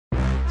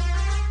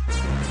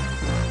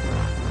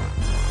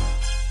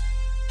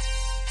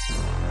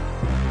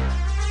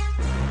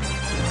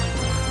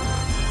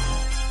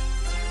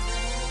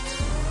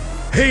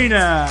Hey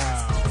now,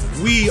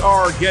 we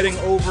are getting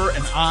over,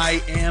 and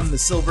I am the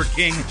Silver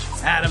King,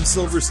 Adam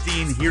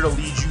Silverstein, here to lead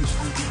you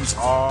through these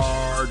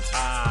hard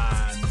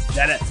times.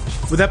 That it,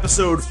 with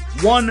episode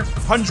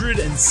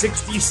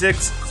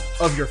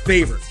 166 of your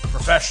favorite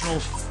professional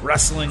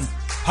wrestling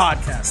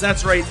podcast.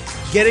 That's right,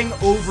 Getting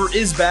Over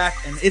is back,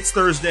 and it's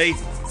Thursday,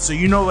 so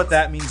you know what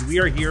that means. We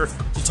are here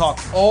to talk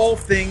all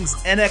things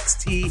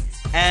NXT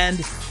and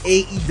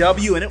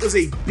AEW, and it was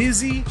a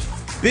busy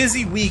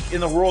week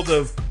in the world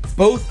of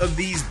both of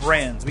these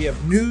brands. We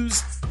have news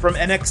from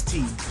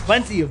NXT,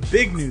 plenty of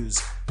big news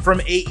from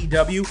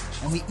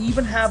AEW, and we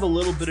even have a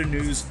little bit of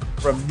news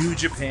from New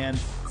Japan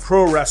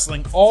Pro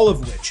Wrestling, all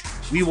of which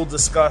we will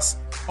discuss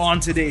on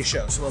today's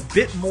show. So a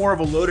bit more of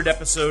a loaded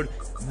episode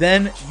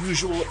than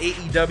usual.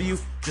 AEW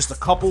just a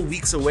couple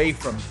weeks away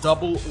from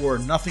Double or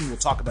Nothing. We'll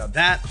talk about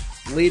that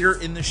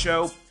later in the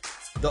show.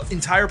 The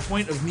entire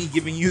point of me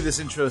giving you this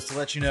intro is to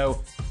let you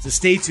know to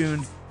stay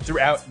tuned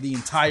throughout the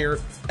entire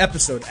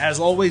episode. As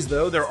always,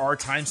 though, there are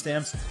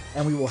timestamps,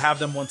 and we will have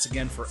them once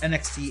again for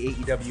NXT,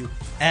 AEW,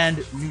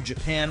 and New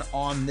Japan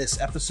on this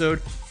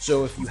episode.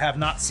 So if you have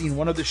not seen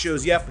one of the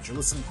shows yet, but you're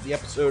listening to the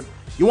episode,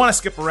 you want to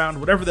skip around,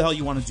 whatever the hell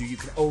you want to do, you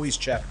can always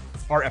check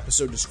our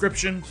episode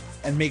description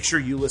and make sure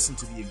you listen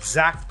to the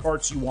exact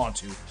parts you want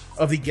to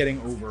of the Getting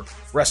Over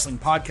Wrestling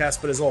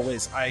podcast. But as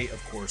always, I,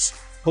 of course,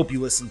 hope you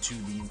listen to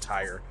the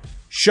entire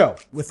show.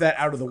 With that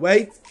out of the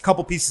way, a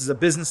couple pieces of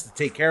business to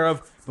take care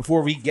of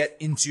before we get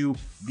into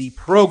the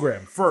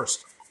program.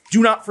 First,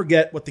 do not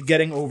forget what the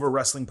Getting Over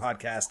Wrestling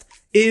podcast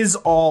is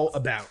all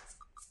about.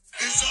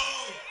 It's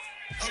all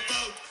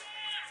about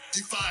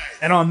Defy.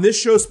 And on this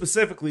show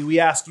specifically, we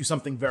ask you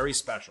something very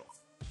special.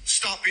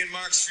 Stop being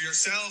marks for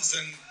yourselves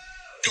and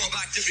go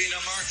back to being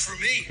a mark for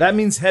me. That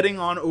means heading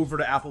on over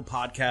to Apple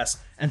Podcasts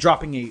and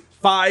dropping a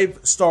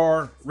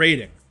 5-star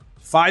rating,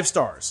 5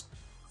 stars,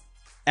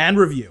 and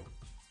review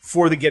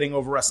for the Getting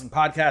Over Wrestling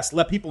podcast.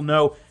 Let people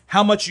know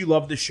how much you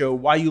love the show,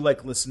 why you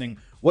like listening,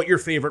 what your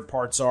favorite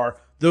parts are.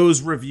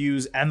 Those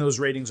reviews and those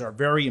ratings are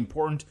very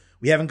important.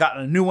 We haven't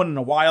gotten a new one in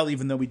a while,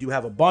 even though we do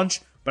have a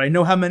bunch, but I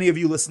know how many of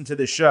you listen to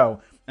this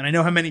show, and I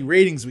know how many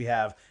ratings we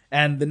have,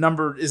 and the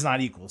number is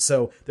not equal.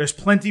 So there's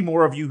plenty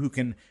more of you who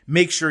can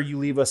make sure you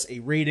leave us a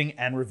rating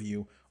and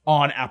review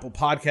on Apple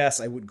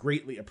Podcasts. I would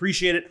greatly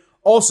appreciate it.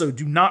 Also,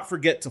 do not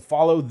forget to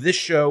follow this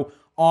show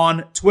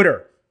on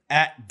Twitter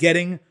at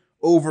Getting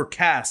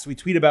Overcast. We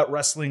tweet about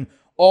wrestling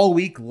all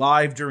week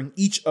live during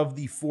each of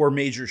the 4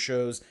 major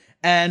shows,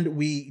 and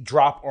we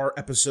drop our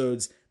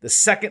episodes the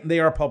second they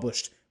are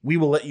published. We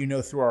will let you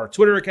know through our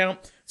Twitter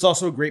account. It's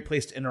also a great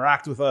place to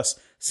interact with us,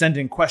 send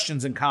in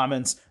questions and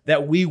comments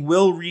that we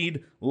will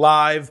read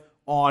live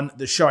on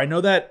the show. I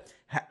know that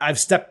I've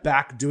stepped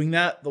back doing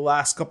that the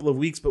last couple of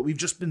weeks, but we've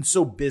just been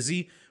so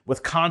busy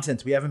with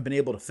content, we haven't been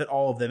able to fit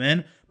all of them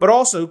in. But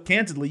also,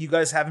 candidly, you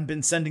guys haven't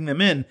been sending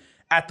them in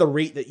at the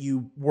rate that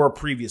you were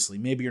previously.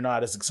 Maybe you're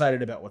not as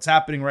excited about what's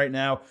happening right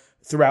now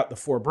throughout the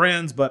 4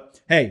 brands,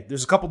 but hey,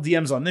 there's a couple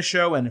DMs on this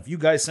show, and if you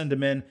guys send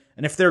them in,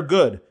 and if they're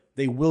good,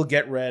 they will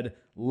get read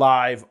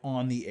live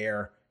on the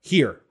air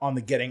here on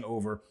the Getting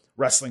Over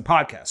Wrestling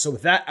podcast. So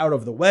with that out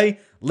of the way,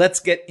 let's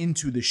get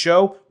into the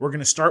show. We're going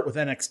to start with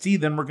NXT,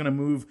 then we're going to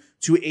move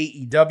to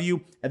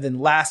AEW, and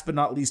then last but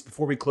not least,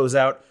 before we close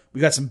out,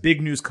 we got some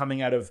big news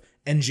coming out of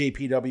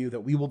NJPW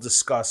that we will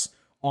discuss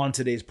on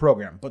today's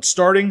program. But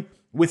starting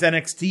with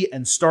NXT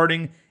and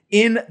starting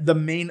in the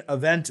main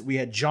event, we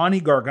had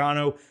Johnny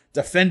Gargano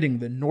defending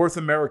the North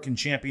American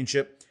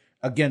Championship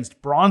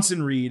against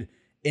Bronson Reed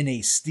in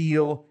a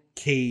steel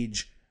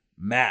cage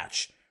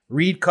match.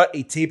 Reed cut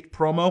a taped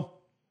promo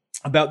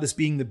about this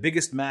being the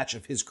biggest match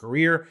of his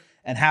career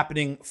and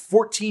happening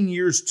 14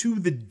 years to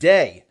the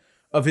day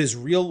of his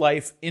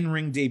real-life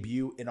in-ring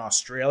debut in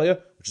Australia,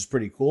 which is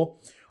pretty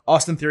cool.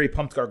 Austin Theory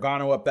pumped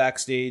Gargano up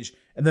backstage,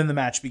 and then the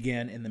match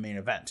began in the main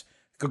event.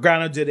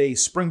 Gargano did a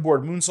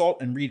springboard moonsault,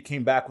 and Reed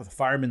came back with a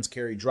fireman's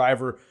carry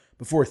driver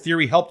before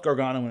Theory helped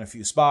Gargano in a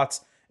few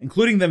spots,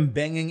 including them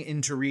banging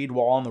into Reed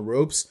while on the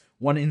ropes,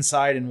 one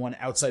inside and one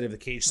outside of the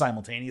cage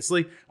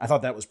simultaneously. I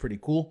thought that was pretty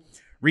cool.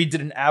 Reed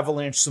did an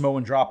avalanche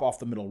Samoan drop off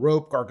the middle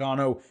rope.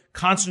 Gargano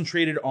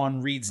concentrated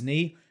on Reed's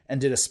knee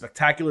and did a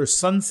spectacular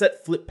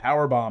sunset flip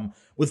powerbomb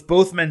with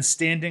both men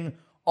standing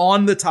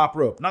on the top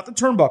rope. Not the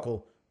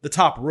turnbuckle, the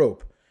top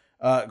rope.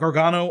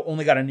 Gargano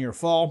only got a near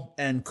fall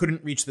and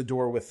couldn't reach the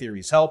door with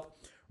Theory's help.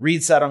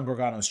 Reed sat on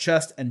Gargano's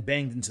chest and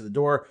banged into the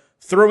door,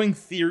 throwing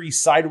Theory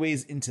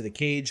sideways into the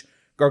cage.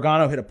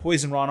 Gargano hit a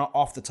Poison Rana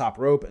off the top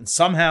rope, and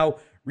somehow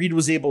Reed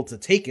was able to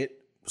take it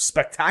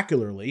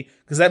spectacularly,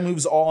 because that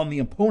moves all on the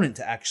opponent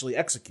to actually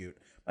execute.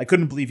 I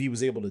couldn't believe he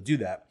was able to do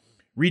that.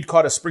 Reed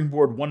caught a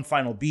springboard one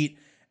final beat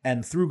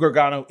and threw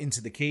Gargano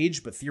into the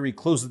cage, but Theory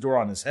closed the door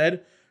on his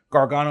head.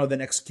 Gargano then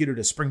executed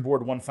a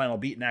springboard one final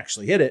beat and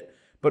actually hit it,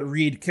 but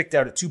Reed kicked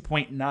out at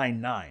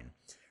 2.99.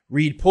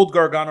 Reed pulled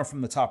Gargano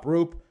from the top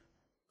rope,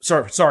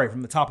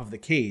 from the top of the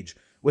cage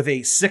with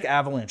a sick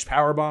avalanche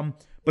powerbomb,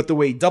 but the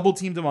way he double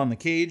teamed him on the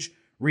cage,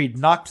 Reed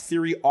knocked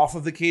Theory off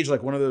of the cage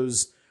like one of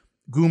those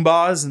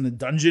Goombas in the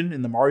dungeon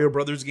in the Mario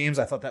Brothers games.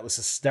 I thought that was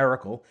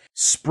hysterical.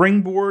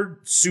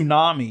 Springboard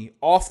tsunami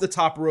off the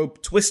top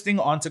rope, twisting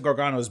onto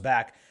Gargano's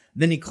back.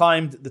 Then he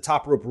climbed the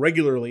top rope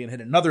regularly and hit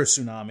another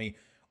tsunami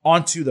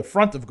onto the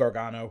front of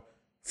Gargano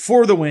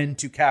for the win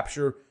to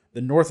capture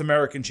the North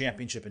American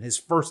Championship and his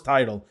first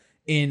title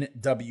in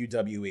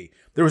WWE.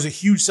 There was a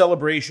huge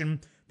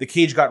celebration. The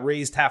cage got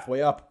raised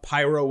halfway up.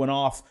 Pyro went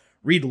off.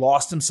 Reed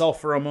lost himself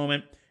for a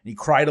moment. And he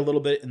cried a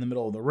little bit in the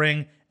middle of the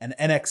ring. And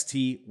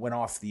NXT went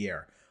off the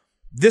air.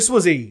 This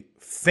was a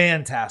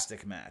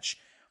fantastic match.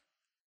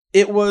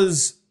 It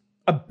was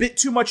a bit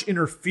too much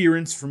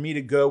interference for me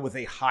to go with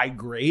a high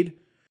grade.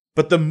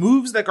 But the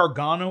moves that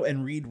Gargano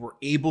and Reed were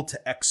able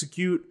to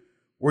execute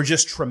were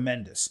just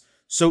tremendous.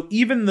 So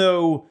even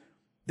though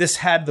this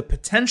had the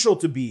potential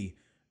to be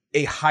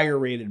a higher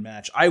rated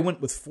match, I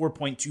went with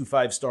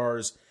 4.25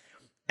 stars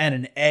and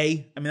an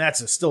A. I mean,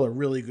 that's still a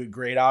really good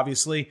grade,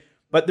 obviously.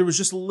 But there was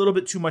just a little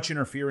bit too much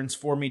interference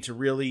for me to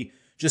really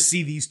just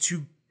see these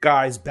two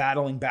guys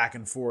battling back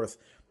and forth.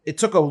 It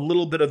took a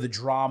little bit of the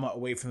drama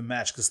away from the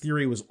match because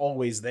Theory was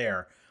always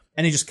there.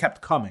 And he just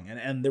kept coming.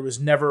 And there was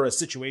never a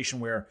situation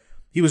where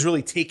he was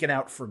really taken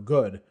out for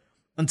good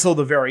until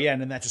the very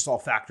end. And that just all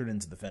factored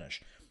into the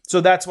finish. So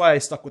that's why I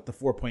stuck with the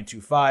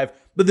 4.25.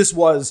 But this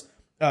was,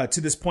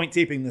 to this point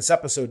taping this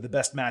episode, the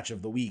best match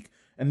of the week.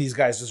 And these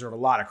guys deserve a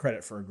lot of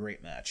credit for a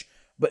great match.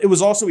 But it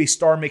was also a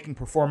star-making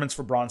performance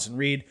for Bronson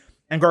Reed.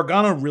 And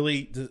Gargano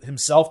really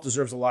himself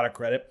deserves a lot of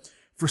credit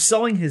for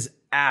selling his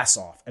ass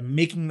off and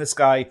making this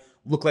guy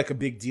look like a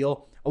big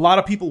deal. A lot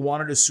of people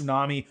wanted a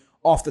tsunami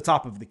off the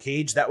top of the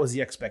cage. That was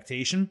the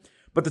expectation.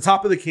 But the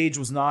top of the cage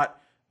was not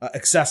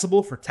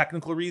accessible for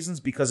technical reasons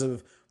because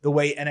of the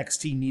way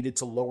NXT needed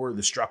to lower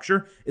the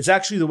structure. It's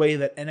actually the way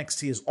that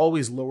NXT has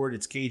always lowered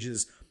its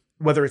cages,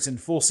 whether it's in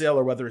Full Sail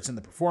or whether it's in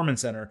the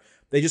Performance Center.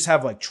 They just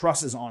have like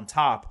trusses on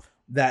top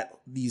that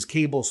these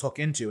cables hook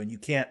into, and you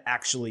can't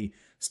actually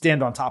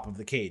stand on top of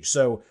the cage.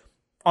 So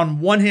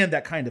on one hand,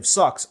 that kind of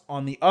sucks.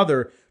 On the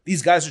other,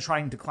 these guys are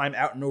trying to climb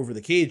out and over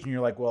the cage, and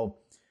you're like, well,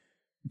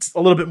 it's a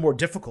little bit more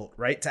difficult,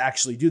 right, to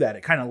actually do that.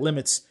 It kind of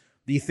limits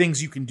the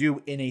things you can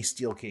do in a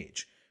steel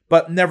cage.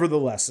 But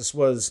nevertheless, this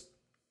was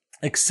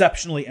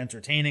exceptionally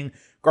entertaining.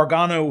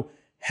 Gargano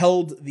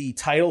held the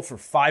title for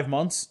 5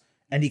 months,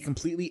 and he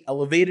completely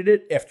elevated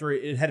it after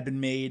it had been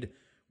made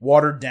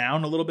watered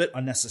down a little bit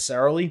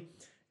unnecessarily.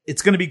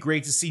 It's going to be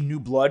great to see new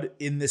blood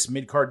in this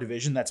mid-card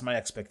division. That's my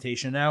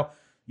expectation now.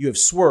 You have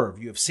Swerve,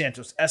 you have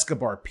Santos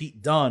Escobar,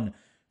 Pete Dunne,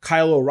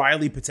 Kyle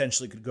O'Reilly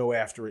potentially could go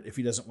after it if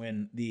he doesn't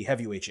win the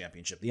heavyweight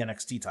championship, the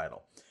NXT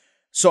title.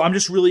 So I'm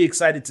just really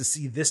excited to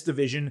see this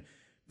division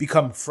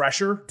become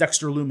fresher.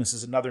 Dexter Lumis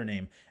is another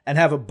name. And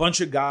have a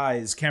bunch of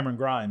guys, Cameron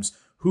Grimes,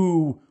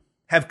 who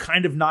have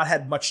kind of not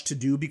had much to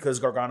do because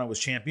Gargano was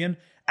champion,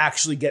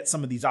 actually get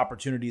some of these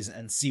opportunities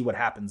and see what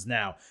happens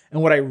now.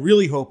 And what I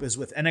really hope is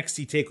with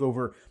NXT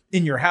TakeOver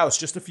in your house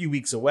just a few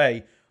weeks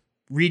away,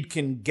 Reed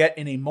can get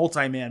in a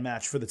multi-man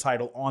match for the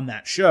title on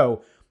that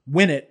show,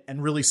 win it,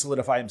 and really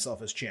solidify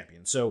himself as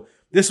champion. So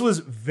this was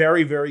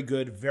very, very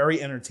good,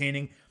 very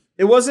entertaining.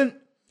 It wasn't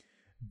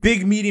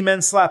big, meaty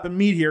men slapping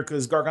meat here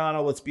because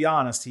Gargano, let's be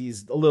honest,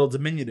 he's a little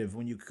diminutive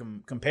when you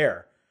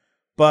compare.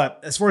 But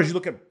as far as you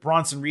look at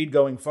Bronson Reed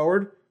going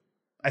forward,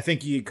 I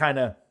think you kind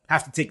of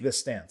have to take this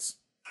stance.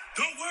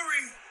 Don't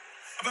worry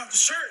about the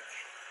shirt.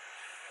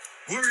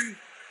 Worry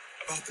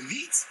about the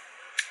meat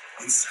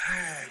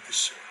inside the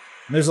shirt.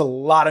 And there's a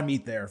lot of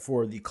meat there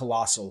for the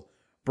colossal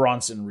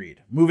Bronson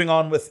Reed. Moving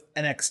on with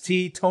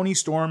NXT, Toni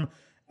Storm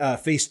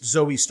faced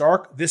Zoe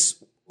Stark.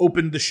 This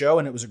opened the show,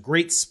 and it was a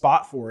great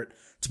spot for it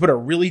to put a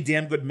really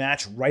damn good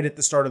match right at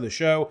the start of the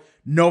show,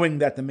 knowing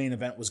that the main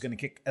event was going to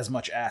kick as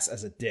much ass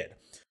as it did.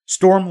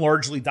 Storm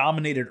largely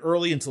dominated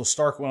early until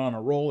Stark went on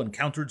a roll and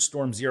countered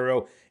Storm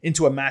Zero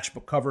into a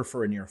matchbook cover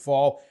for a near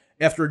fall.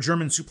 After a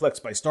German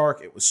suplex by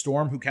Stark, it was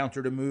Storm who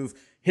countered a move,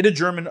 hit a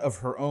German of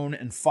her own,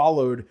 and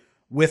followed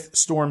with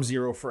Storm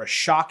Zero for a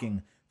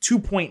shocking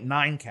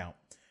 2.9 count.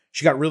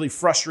 She got really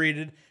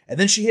frustrated, and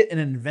then she hit an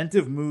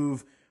inventive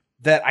move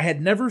that I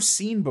had never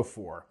seen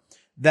before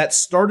that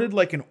started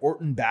like an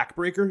Orton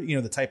backbreaker,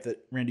 the type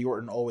that Randy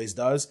Orton always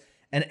does,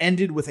 and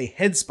ended with a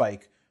head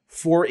spike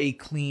for a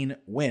clean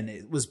win.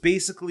 It was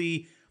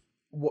basically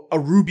a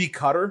Ruby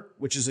Cutter,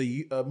 which is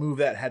a move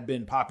that had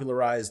been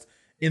popularized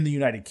in the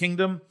United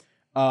Kingdom.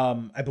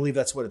 I believe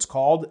that's what it's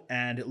called,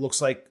 and it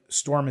looks like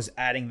Storm is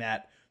adding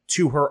that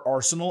to her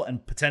arsenal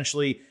and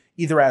potentially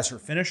either as her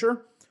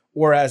finisher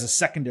or as a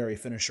secondary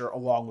finisher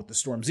along with the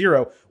Storm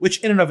Zero, which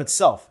in and of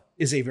itself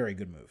is a very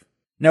good move.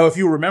 Now, if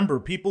you remember,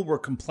 people were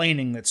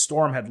complaining that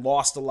Storm had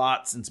lost a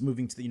lot since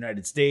moving to the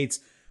United States,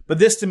 but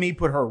this to me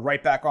put her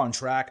right back on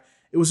track.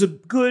 It was a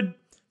good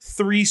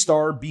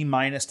 3-star B-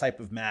 type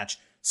of match.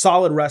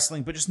 Solid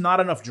wrestling, but just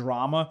not enough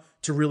drama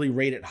to really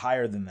rate it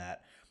higher than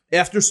that.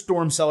 After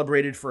Storm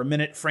celebrated for a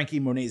minute, Frankie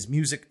Monet's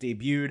music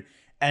debuted,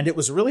 and it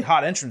was a really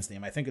hot entrance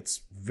theme. I think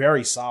it's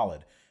very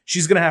solid.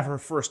 She's going to have her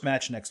first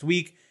match next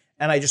week,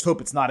 and I just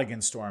hope it's not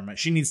against Storm.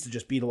 She needs to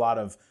just beat a lot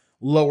of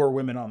lower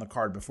women on the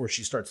card before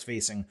she starts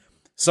facing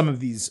some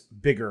of these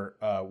bigger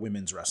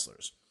women's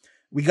wrestlers.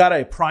 We got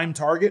a prime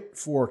target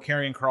for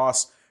Karrion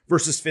Kross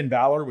versus Finn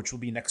Balor, which will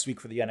be next week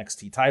for the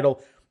NXT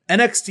title.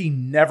 NXT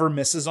never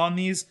misses on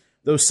these,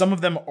 though some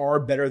of them are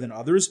better than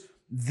others.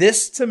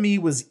 This, to me,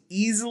 was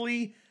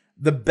easily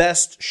the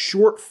best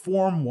short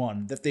form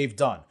one that they've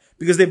done,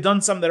 because they've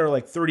done some that are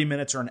like 30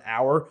 minutes or an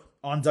hour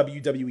on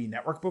WWE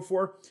Network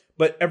before,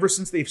 but ever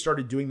since they've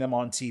started doing them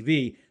on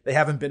TV, they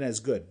haven't been as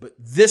good. But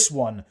this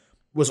one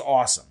was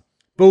awesome.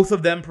 Both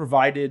of them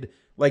provided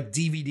like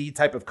DVD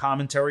type of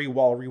commentary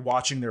while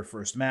rewatching their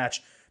first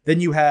match. Then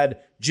you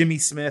had Jimmy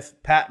Smith,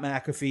 Pat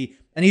McAfee,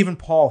 and even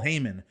Paul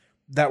Heyman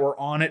that were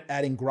on it,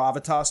 adding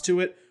gravitas to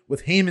it,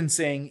 with Heyman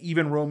saying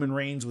even Roman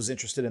Reigns was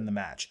interested in the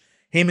match.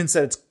 Heyman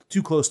said it's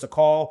too close to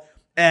call,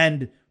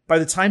 and by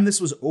the time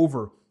this was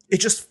over, it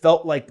just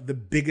felt like the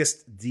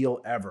biggest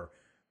deal ever.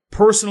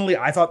 Personally,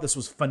 I thought this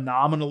was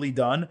phenomenally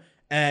done,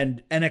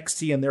 and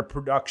NXT and their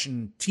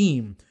production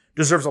team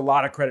deserves a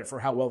lot of credit for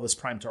how well this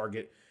prime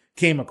target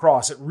came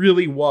across. It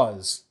really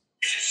was.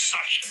 This is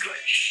such good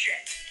shit.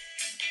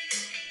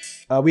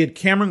 We had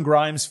Cameron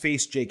Grimes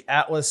face Jake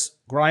Atlas.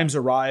 Grimes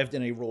arrived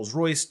in a Rolls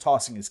Royce,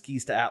 tossing his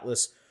keys to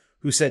Atlas,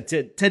 who said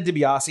Ted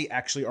DiBiase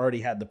actually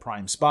already had the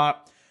prime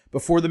spot.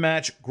 Before the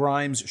match,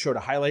 Grimes showed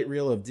a highlight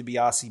reel of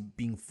DiBiase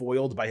being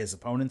foiled by his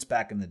opponents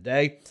back in the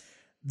day.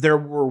 There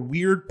were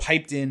weird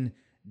piped-in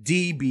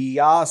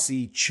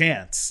DiBiase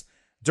chants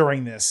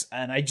during this,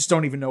 and I just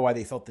don't even know why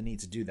they felt the need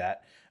to do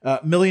that.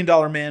 $1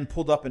 Million Man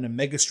pulled up in a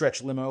mega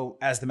stretch limo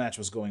as the match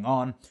was going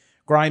on.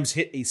 Grimes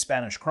hit a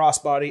Spanish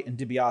crossbody, and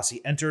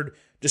DiBiase entered,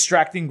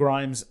 distracting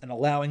Grimes and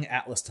allowing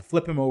Atlas to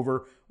flip him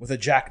over with a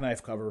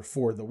jackknife cover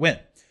for the win.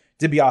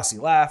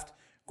 DiBiase laughed.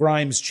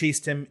 Grimes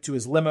chased him to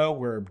his limo,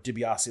 where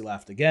DiBiase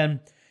laughed again.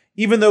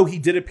 Even though he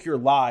did appear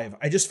live,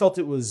 I just felt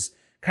it was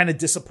kind of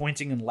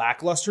disappointing and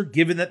lackluster,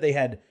 given that they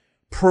had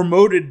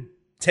promoted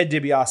Ted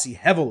DiBiase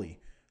heavily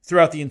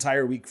throughout the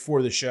entire week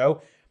for the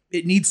show.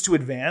 It needs to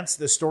advance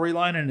the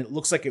storyline, and it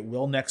looks like it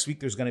will next week.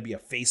 There's going to be a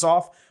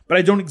face-off, but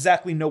I don't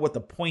exactly know what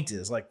the point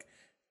is. Like,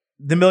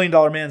 the $1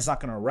 Million Man's not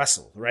going to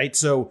wrestle, right?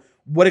 So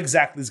what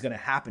exactly is going to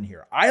happen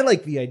here? I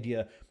like the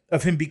idea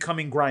of him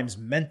becoming Grimes'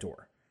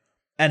 mentor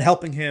and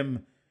helping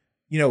him,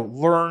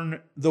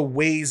 learn the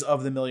ways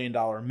of the $1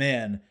 Million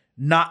Man,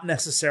 not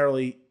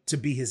necessarily to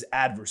be his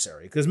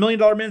adversary. Because $1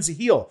 Million Man's a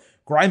heel.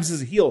 Grimes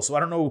is a heel, so I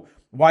don't know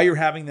why you're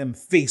having them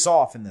face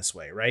off in this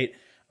way, right?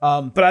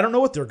 But I don't know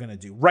what they're going to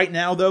do. Right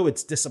now, though,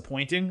 it's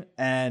disappointing.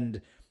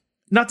 And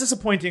not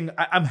disappointing.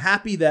 I'm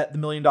happy that the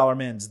 $1 Million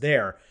Man's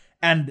there.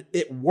 And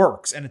it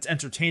works. And it's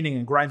entertaining.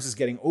 And Grimes is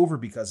getting over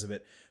because of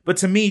it. But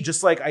to me,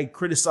 just like I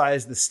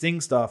criticized the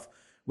Sting stuff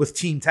with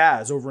Team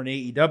Taz over in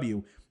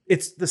AEW,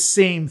 it's the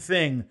same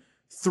thing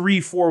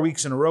 3-4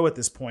 weeks in a row at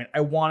this point.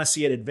 I want to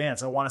see it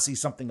advance. I want to see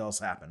something else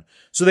happen.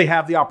 So they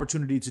have the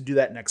opportunity to do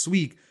that next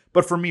week.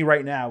 But for me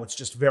right now, it's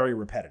just very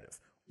repetitive,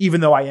 even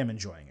though I am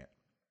enjoying it.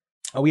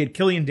 We had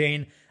Killian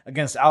Dane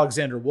against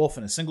Alexander Wolf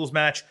in a singles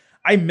match.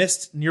 I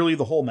missed nearly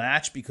the whole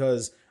match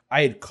because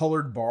I had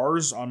colored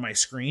bars on my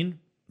screen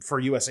for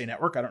USA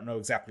Network. I don't know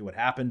exactly what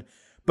happened,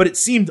 but it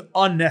seemed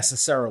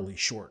unnecessarily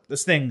short.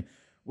 This thing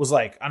was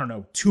like,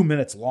 2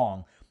 minutes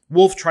long.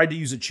 Wolf tried to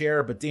use a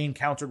chair, but Dane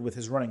countered with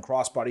his running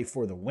crossbody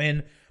for the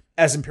win.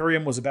 As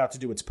Imperium was about to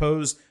do its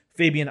pose,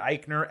 Fabian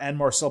Eichner and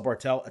Marcel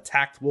Bartel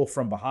attacked Wolf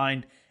from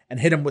behind and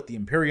hit him with the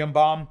Imperium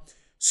bomb.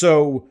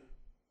 So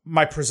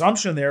my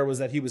presumption there was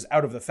that he was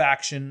out of the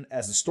faction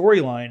as a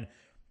storyline,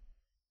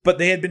 but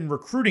they had been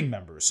recruiting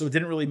members, so it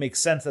didn't really make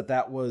sense that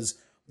that was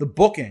the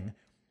booking.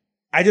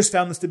 I just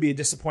found this to be a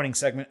disappointing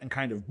segment and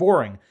kind of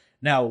boring.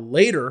 Now,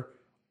 later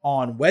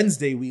on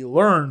Wednesday, we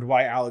learned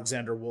why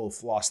Alexander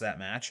Wolf lost that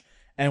match,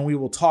 and we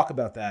will talk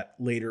about that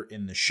later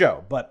in the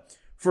show. But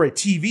for a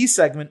TV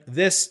segment,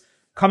 this,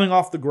 coming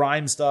off the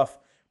Grimes stuff,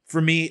 for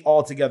me,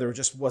 altogether,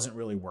 just wasn't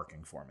really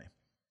working for me.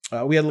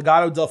 We had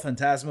Legado del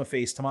Fantasma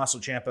face Tommaso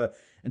Ciampa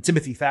and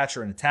Timothy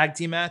Thatcher in a tag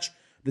team match.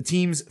 The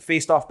teams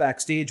faced off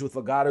backstage with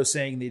Legado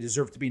saying they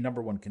deserve to be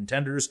number one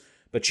contenders,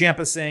 but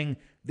Ciampa saying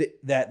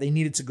that they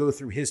needed to go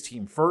through his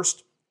team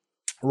first.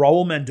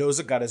 Raul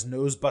Mendoza got his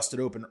nose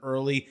busted open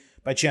early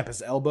by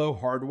Ciampa's elbow,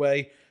 hard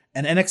way,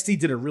 and NXT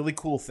did a really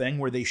cool thing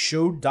where they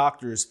showed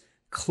doctors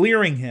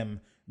clearing him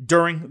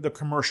during the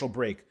commercial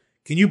break.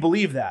 Can you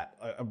believe that?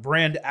 A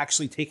brand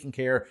actually taking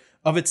care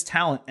of its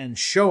talent and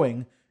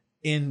showing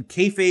in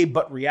kayfabe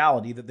but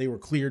reality that they were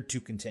cleared to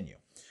continue.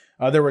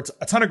 There were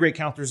a ton of great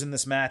counters in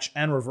this match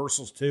and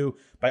reversals too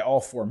by all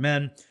four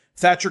men.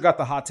 Thatcher got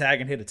the hot tag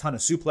and hit a ton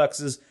of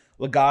suplexes.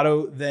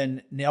 Legado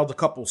then nailed a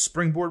couple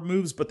springboard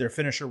moves, but their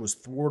finisher was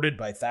thwarted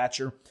by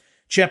Thatcher.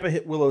 Ciampa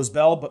hit Willow's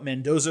bell, but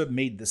Mendoza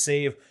made the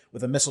save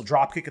with a missile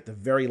dropkick at the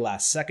very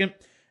last second.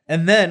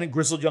 And then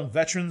Grizzled Young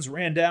Veterans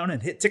ran down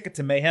and hit Ticket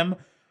to Mayhem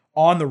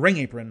on the ring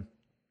apron,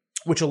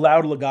 which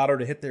allowed Legado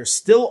to hit their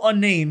still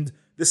unnamed,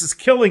 this is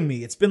killing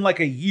me, it's been like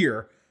a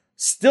year,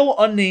 still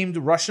unnamed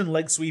Russian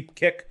leg sweep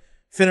kick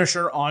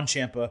finisher on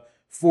Ciampa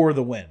for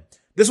the win.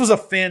 This was a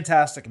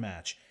fantastic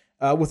match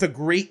with a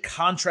great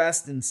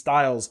contrast in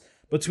styles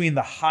between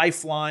the high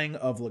flying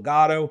of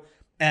Legado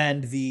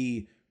and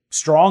the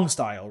strong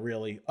style,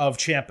 really, of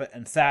Ciampa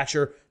and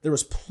Thatcher. There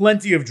was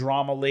plenty of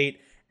drama late,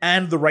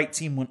 and the right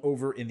team went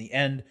over in the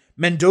end.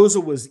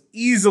 Mendoza was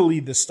easily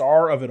the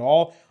star of it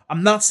all.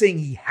 I'm not saying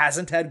he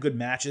hasn't had good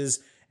matches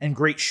and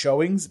great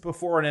showings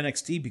before in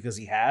NXT, because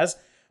he has,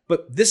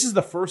 but this is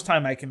the first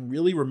time I can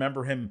really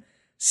remember him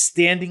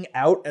standing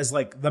out as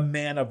like the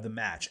man of the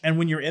match. And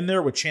when you're in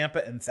there with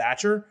Ciampa and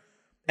Thatcher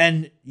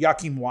and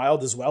Joachim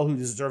Wild as well, who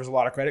deserves a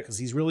lot of credit because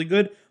he's really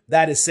good,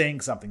 that is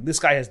saying something. This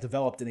guy has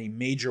developed in a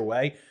major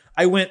way.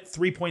 I went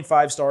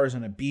 3.5 stars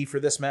and a B for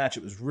this match.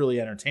 It was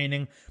really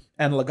entertaining.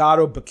 And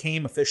Legado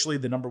became officially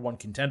the number one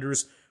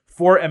contenders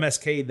for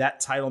MSK. That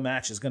title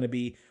match is going to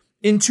be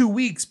in 2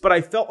 weeks, but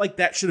I felt like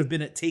that should have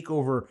been at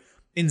TakeOver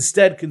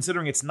instead,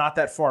 considering it's not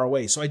that far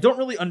away. So I don't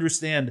really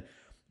understand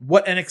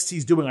what NXT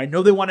is doing. I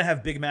know they want to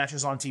have big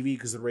matches on TV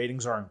because the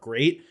ratings aren't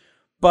great,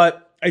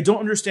 but I don't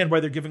understand why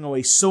they're giving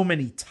away so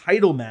many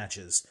title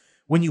matches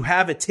when you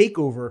have a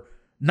TakeOver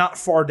not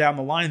far down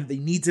the line that they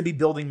need to be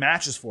building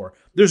matches for.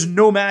 There's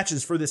no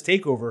matches for this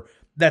TakeOver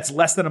that's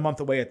less than a month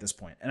away at this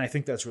point, and I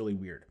think that's really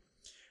weird.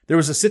 There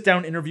was a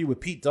sit-down interview with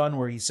Pete Dunne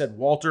where he said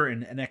Walter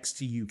in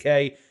NXT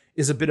UK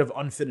is a bit of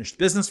unfinished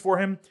business for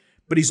him,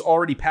 but he's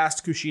already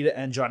passed Kushida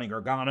and Johnny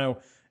Gargano,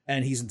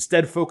 and he's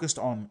instead focused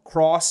on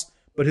Cross,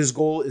 but his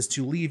goal is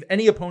to leave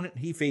any opponent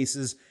he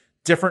faces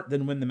different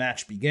than when the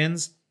match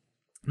begins.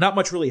 Not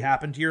much really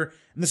happened here,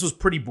 and this was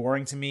pretty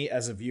boring to me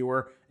as a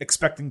viewer,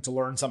 expecting to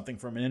learn something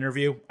from an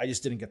interview. I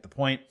just didn't get the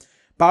point.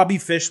 Bobby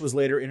Fish was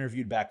later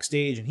interviewed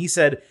backstage, and he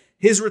said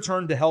his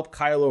return to help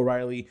Kyle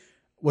O'Reilly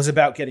was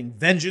about getting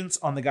vengeance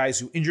on the guys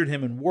who injured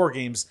him in War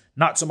Games,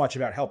 not so much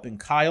about helping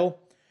Kyle.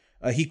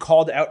 He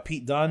called out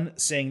Pete Dunne,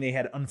 saying they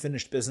had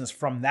unfinished business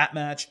from that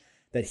match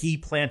that he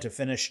planned to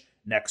finish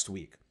next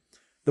week.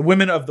 The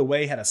Women of the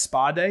Way had a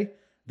spa day.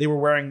 They were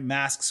wearing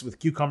masks with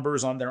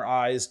cucumbers on their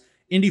eyes.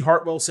 Indy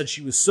Hartwell said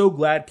she was so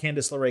glad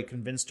Candice LeRae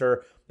convinced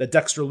her that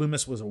Dexter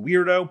Lumis was a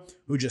weirdo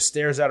who just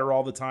stares at her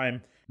all the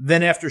time.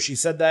 Then after she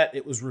said that,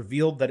 it was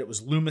revealed that it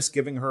was Lumis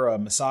giving her a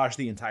massage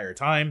the entire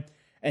time,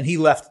 and he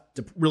left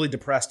really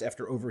depressed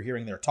after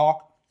overhearing their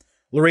talk.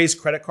 LeRae's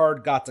credit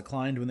card got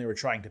declined when they were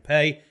trying to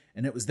pay,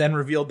 and it was then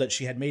revealed that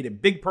she had made a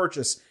big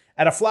purchase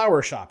at a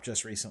flower shop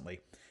just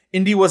recently.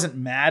 Indy wasn't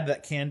mad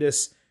that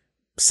Candice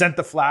sent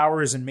the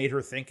flowers and made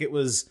her think it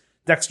was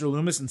Dexter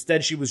Lumis.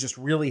 Instead, she was just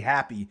really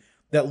happy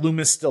that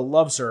Lumis still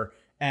loves her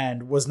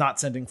and was not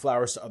sending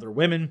flowers to other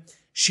women.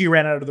 She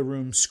ran out of the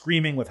room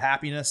screaming with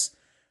happiness.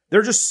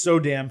 They're just so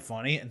damn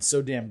funny and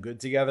so damn good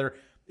together.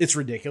 It's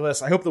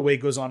ridiculous. I hope the way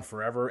goes on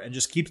forever and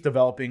just keeps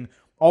developing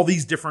all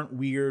these different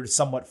weird,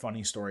 somewhat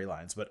funny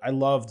storylines. But I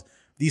loved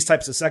these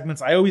types of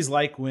segments. I always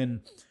like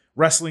when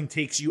wrestling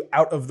takes you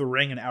out of the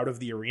ring and out of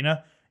the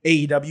arena.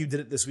 AEW did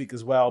it this week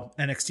as well.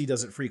 NXT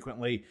does it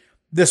frequently.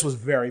 This was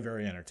very,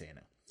 very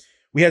entertaining.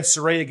 We had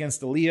Sarray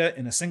against Aaliyah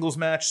in a singles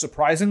match.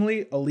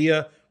 Surprisingly,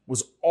 Aaliyah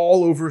was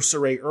all over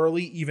Sarray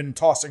early, even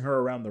tossing her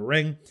around the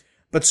ring.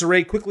 But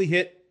Sarray quickly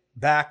hit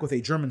back with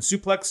a German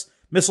suplex,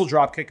 missile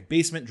dropkick,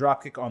 basement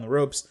dropkick on the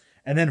ropes,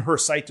 and then her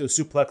Saito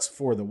suplex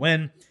for the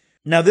win.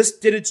 Now, this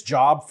did its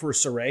job for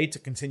Sarray to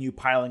continue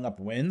piling up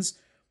wins,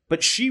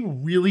 but she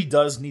really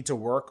does need to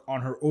work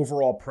on her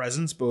overall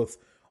presence, both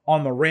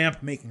on the ramp,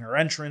 making her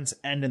entrance,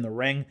 and in the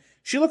ring.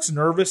 She looks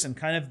nervous and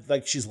kind of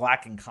like she's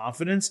lacking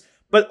confidence,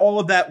 but all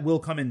of that will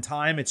come in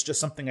time. It's just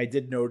something I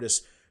did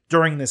notice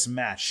during this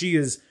match. She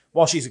is,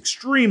 while she's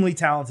extremely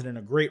talented and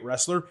a great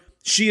wrestler,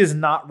 she is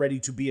not ready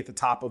to be at the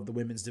top of the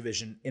women's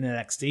division in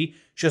NXT.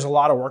 She has a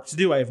lot of work to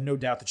do. I have no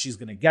doubt that she's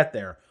going to get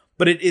there,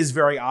 but it is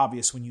very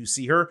obvious when you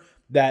see her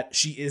that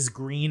she is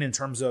green in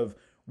terms of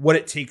what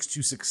it takes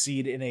to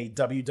succeed in a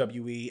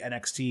WWE,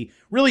 NXT,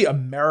 really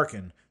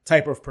American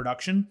type of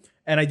production.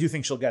 And I do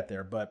think she'll get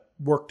there, but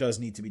work does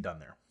need to be done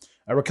there.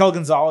 Raquel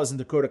Gonzalez and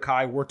Dakota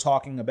Kai were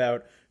talking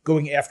about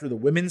going after the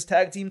women's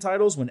tag team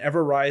titles when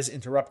Ever Rise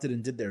interrupted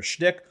and did their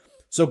shtick.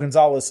 So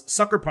Gonzalez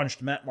sucker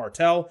punched Matt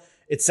Martel.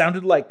 It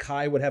sounded like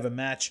Kai would have a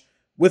match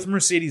with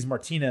Mercedes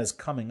Martinez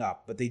coming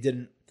up, but they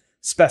didn't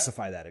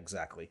specify that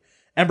exactly.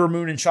 Ember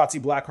Moon and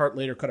Shotzi Blackheart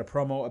later cut a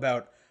promo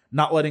about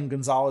not letting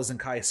Gonzalez and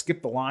Kai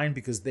skip the line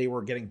because they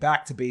were getting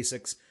back to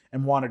basics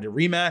and wanted a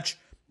rematch.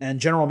 And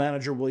general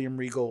manager William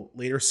Regal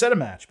later set a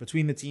match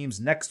between the teams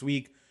next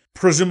week,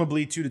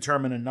 presumably to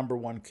determine a number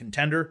one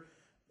contender.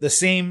 The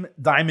same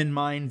Diamond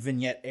Mine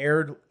vignette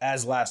aired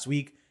as last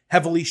week,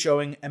 heavily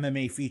showing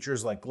MMA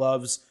features like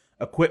gloves,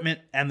 equipment,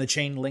 and the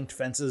chain-linked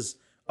fences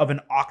of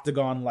an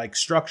octagon-like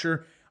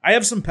structure. I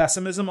have some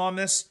pessimism on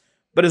this,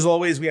 but as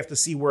always, we have to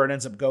see where it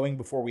ends up going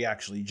before we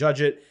actually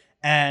judge it.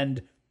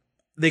 And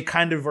they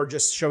kind of are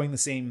just showing the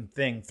same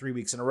thing 3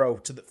 weeks in a row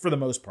for the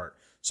most part.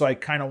 So I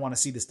kind of want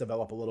to see this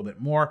develop a little bit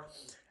more.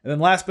 And then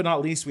last but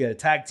not least, we had a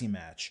tag team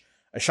match.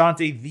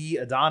 Ashante the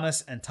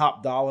Adonis and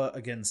Top Dollar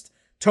against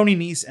Tony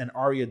Nese and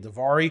Arya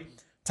Daivari.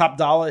 Top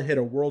Dollar hit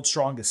a World's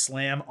Strongest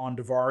Slam on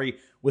Daivari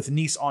with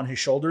Nese on his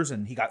shoulders,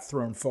 and he got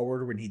thrown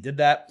forward when he did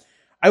that.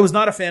 I was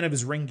not a fan of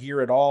his ring gear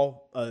at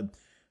all. A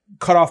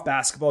cut-off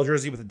basketball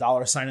jersey with a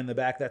dollar sign in the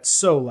back. That's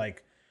so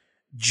like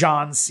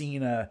John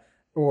Cena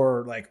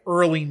or like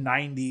early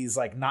 90s,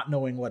 like not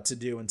knowing what to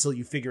do until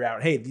you figure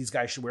out, hey, these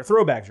guys should wear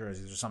throwback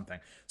jerseys or something.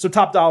 So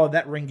Top Dollar,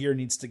 that ring gear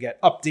needs to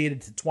get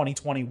updated to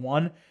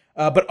 2021.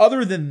 But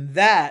other than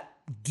that,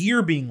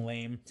 gear being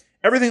lame,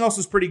 everything else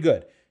was pretty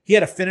good. He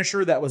had a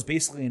finisher that was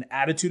basically an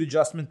attitude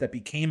adjustment that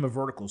became a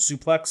vertical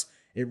suplex.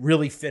 It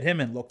really fit him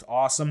and looked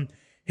awesome.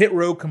 Hit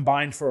Row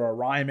combined for a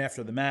rhyme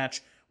after the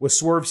match, with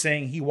Swerve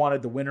saying he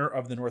wanted the winner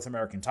of the North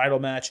American title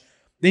match.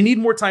 They need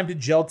more time to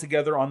gel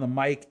together on the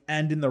mic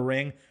and in the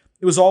ring.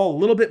 It was all a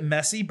little bit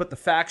messy, but the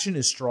faction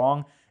is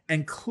strong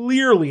and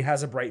clearly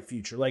has a bright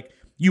future. Like,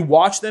 you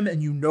watch them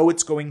and you know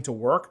it's going to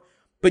work,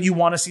 but you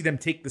want to see them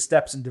take the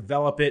steps and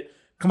develop it,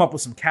 come up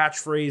with some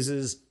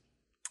catchphrases,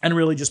 and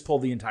really just pull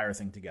the entire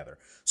thing together.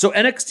 So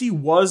NXT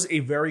was a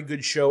very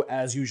good show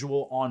as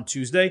usual on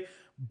Tuesday,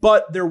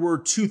 but there were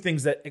two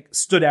things that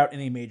stood out in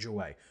a major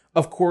way.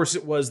 Of course,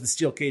 it was the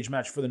steel cage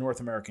match for the North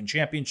American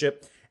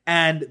Championship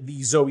and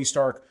the Zoe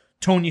Stark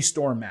Toni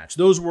Storm match.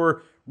 Those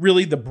were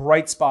really the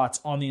bright spots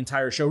on the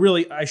entire show.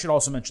 Really, I should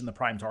also mention the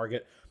Prime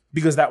Target,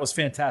 because that was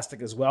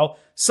fantastic as well.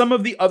 Some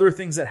of the other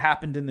things that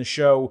happened in the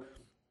show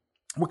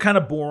were kind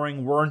of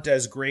boring, weren't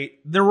as great.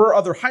 There were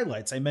other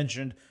highlights. I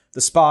mentioned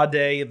the Spa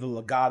Day, the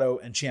Legato,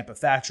 and Ciampa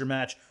Thatcher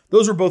match.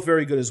 Those were both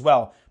very good as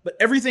well. But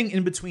everything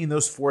in between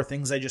those four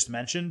things I just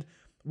mentioned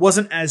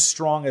wasn't as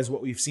strong as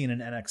what we've seen in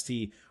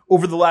NXT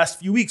over the last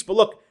few weeks. But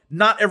look,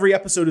 not every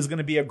episode is going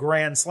to be a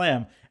grand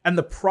slam. And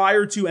the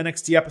prior two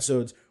NXT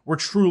episodes were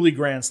truly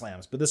grand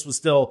slams. But this was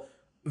still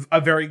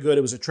a very good,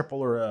 it was a triple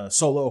or a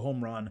solo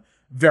home run,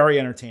 very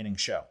entertaining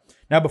show.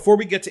 Now, before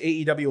we get to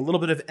AEW, a little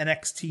bit of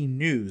NXT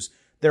news.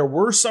 There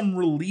were some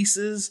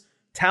releases,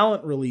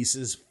 talent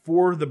releases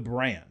for the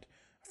brand.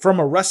 From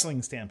a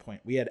wrestling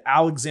standpoint, we had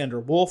Alexander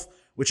Wolf,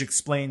 which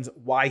explains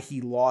why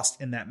he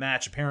lost in that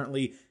match.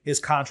 Apparently, his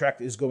contract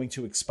is going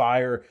to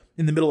expire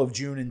in the middle of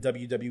June, and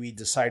WWE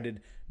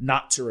decided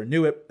not to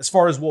renew it. As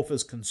far as Wolf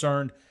is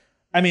concerned,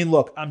 I mean,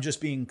 look, I'm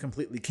just being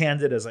completely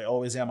candid, as I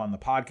always am on the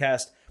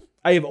podcast.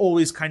 I have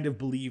always kind of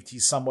believed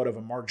he's somewhat of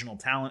a marginal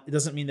talent. It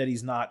doesn't mean that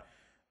he's not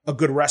a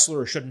good wrestler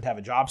or shouldn't have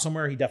a job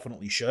somewhere. He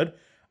definitely should.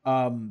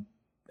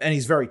 And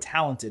he's very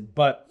talented,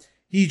 but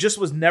he just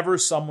was never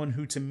someone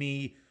who, to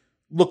me,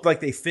 looked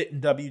like they fit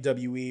in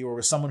WWE or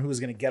was someone who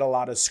was going to get a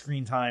lot of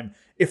screen time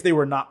if they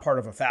were not part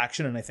of a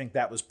faction. And I think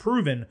that was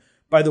proven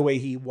by the way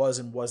he was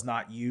and was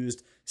not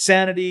used.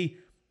 Sanity,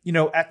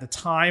 at the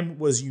time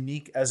was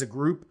unique as a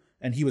group,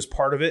 and he was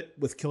part of it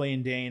with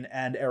Killian Dane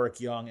and Eric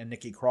Young and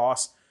Nikki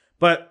Cross.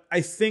 But I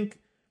think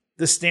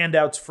the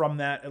standouts from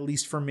that, at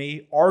least for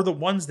me, are the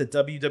ones that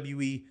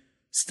WWE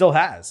still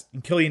has.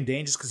 And Killian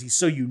Dane, just because he's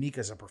so unique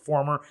as a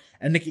performer,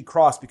 and Nikki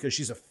Cross, because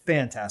she's a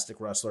fantastic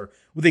wrestler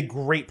with a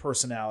great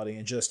personality,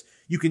 and just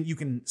you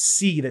can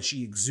see that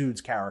she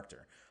exudes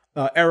character.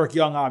 Eric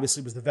Young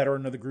obviously was the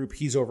veteran of the group.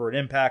 He's over at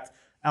Impact.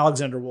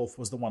 Alexander Wolf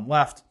was the one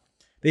left.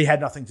 They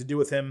had nothing to do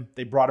with him.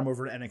 They brought him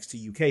over to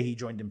NXT UK. He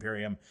joined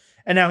Imperium,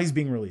 and now he's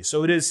being released.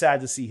 So it is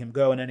sad to see him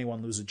go and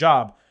anyone lose a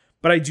job,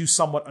 but I do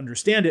somewhat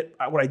understand it.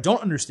 What I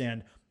don't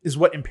understand is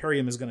what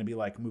Imperium is going to be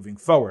like moving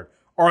forward.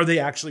 Are they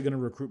actually going to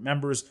recruit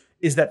members?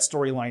 Is that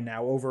storyline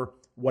now over?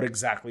 What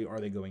exactly are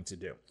they going to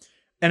do?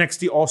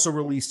 NXT also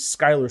released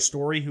Skylar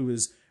Story, who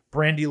is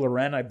Brandy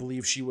Loren. I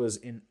believe she was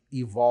in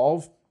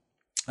Evolve.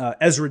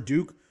 Ezra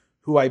Duke,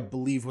 who I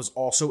believe was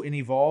also in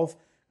Evolve.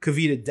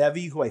 Kavita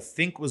Devi, who I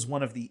think was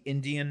one of the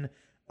Indian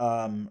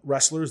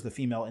wrestlers, the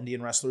female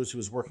Indian wrestlers who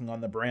was working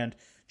on the brand.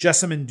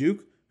 Jessamine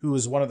Duke, who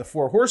is one of the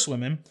Four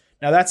Horsewomen.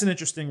 Now, that's an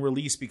interesting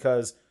release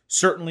because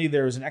certainly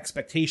there is an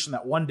expectation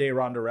that one day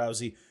Ronda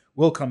Rousey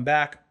will come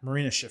back.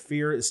 Marina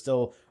Shafir is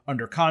still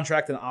under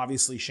contract, and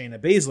obviously Shayna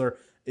Baszler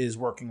is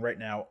working right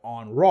now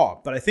on Raw.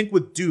 But I think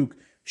with Duke,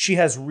 she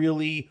has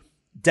really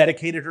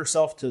dedicated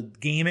herself to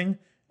gaming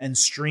and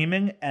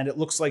streaming, and it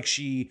looks like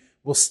she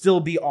will still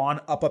be on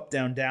Up, Up,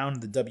 Down, Down,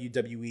 the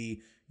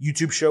WWE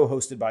YouTube show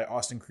hosted by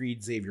Austin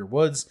Creed, Xavier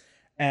Woods,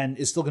 and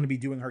is still going to be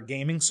doing her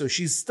gaming. So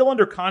she's still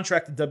under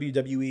contract at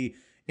WWE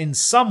in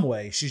some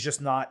way. She's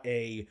just not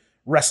a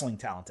wrestling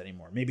talent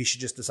anymore. Maybe she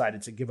just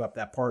decided to give up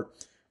that part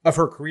of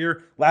her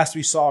career. Last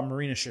we saw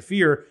Marina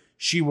Shafir,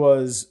 she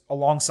was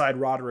alongside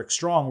Roderick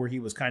Strong, where he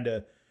was kind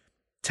of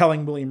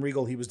telling William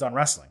Regal he was done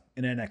wrestling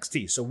in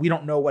NXT. So we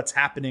don't know what's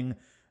happening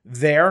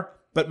there,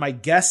 but my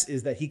guess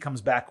is that he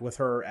comes back with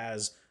her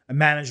as a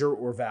manager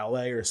or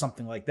valet or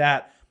something like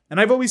that. And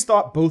I've always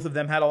thought both of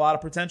them had a lot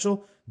of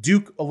potential.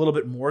 Duke a little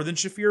bit more than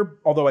Shafir,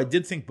 although I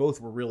did think both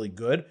were really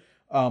good,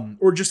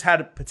 or just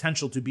had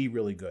potential to be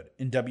really good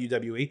in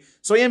WWE.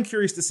 So I am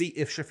curious to see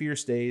if Shafir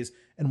stays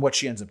and what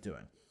she ends up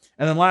doing.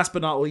 And then last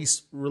but not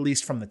least,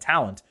 released from the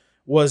talent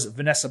was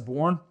Vanessa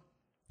Bourne,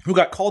 who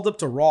got called up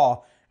to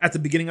Raw at the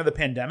beginning of the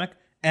pandemic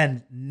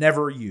and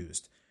never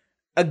used.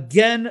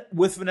 Again,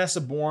 with Vanessa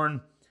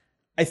Bourne,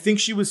 I think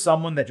she was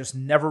someone that just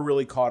never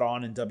really caught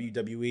on in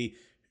WWE.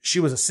 She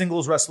was a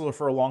singles wrestler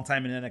for a long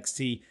time in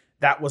NXT.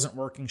 That wasn't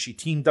working. She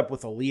teamed up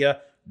with Aaliyah.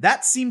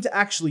 That seemed to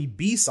actually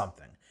be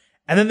something.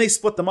 And then they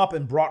split them up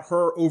and brought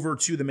her over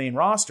to the main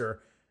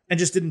roster and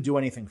just didn't do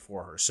anything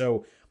for her.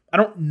 So I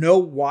don't know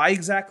why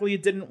exactly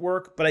it didn't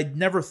work, but I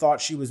never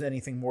thought she was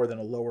anything more than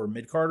a lower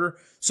mid-carder.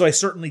 So I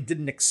certainly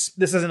didn't.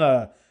 This isn't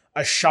a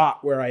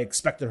shot where I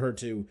expected her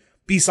to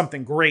be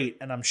something great,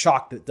 and I'm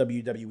shocked that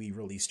WWE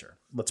released her.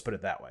 Let's put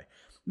it that way.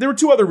 There were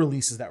two other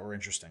releases that were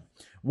interesting.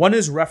 One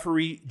is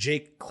referee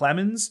Jake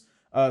Clemens,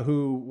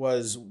 who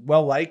was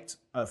well-liked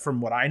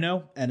from what I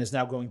know, and is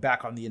now going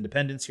back on the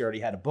independents. He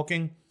already had a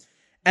booking.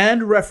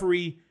 And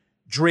referee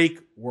Drake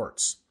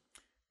Wirtz.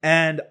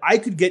 And I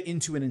could get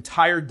into an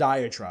entire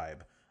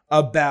diatribe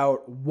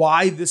about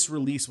why this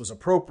release was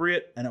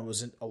appropriate, and it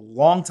was a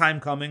long time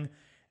coming,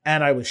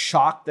 and I was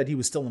shocked that he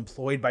was still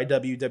employed by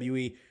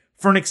WWE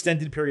for an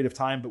extended period of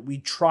time, but we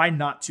try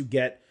not to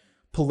get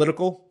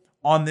political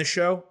on this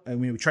show. I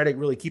mean, we try to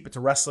really keep it to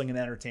wrestling and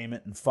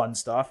entertainment and fun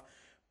stuff.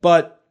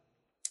 But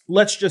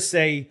let's just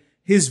say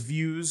his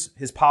views,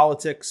 his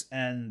politics,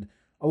 and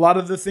a lot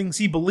of the things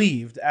he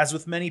believed, as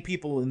with many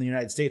people in the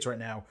United States right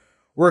now,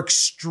 were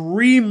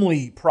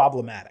extremely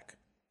problematic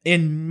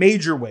in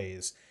major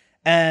ways.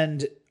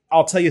 And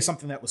I'll tell you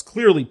something that was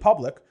clearly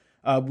public.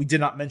 We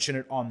did not mention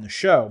it on the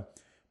show,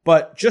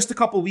 but just a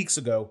couple weeks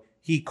ago,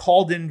 he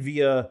called in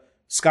via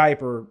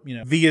Skype or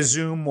via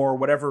Zoom or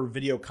whatever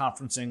video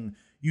conferencing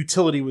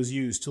utility was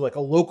used to like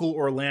a local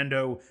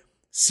Orlando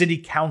city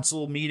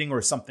council meeting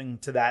or something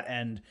to that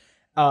end.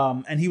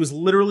 And he was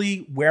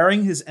literally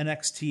wearing his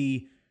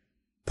NXT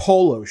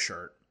polo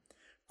shirt,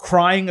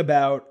 crying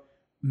about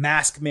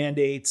mask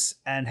mandates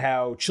and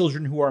how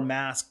children who are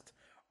masked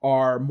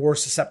are more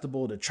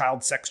susceptible to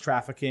child sex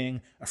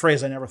trafficking, a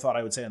phrase I never thought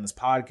I would say on this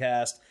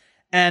podcast,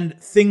 and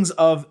things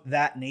of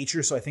that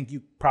nature. So I think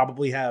you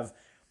probably have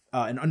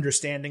an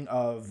understanding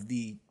of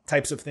the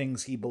types of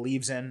things he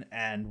believes in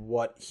and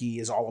what he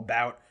is all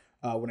about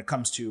when it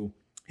comes to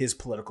his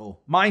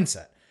political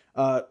mindset.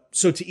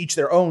 So to each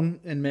their own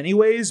in many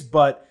ways,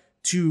 but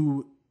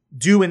to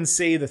do and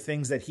say the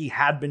things that he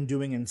had been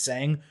doing and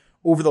saying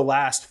over the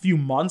last few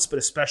months, but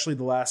especially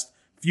the last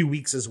few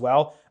weeks as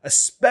well,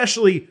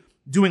 especially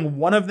doing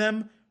one of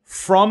them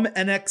from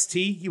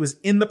NXT. He was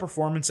in the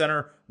Performance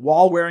Center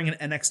while wearing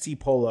an NXT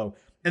polo.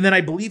 And then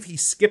I believe he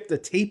skipped a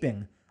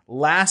taping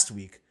last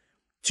week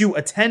to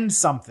attend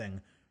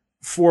something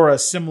for a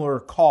similar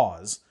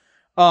cause.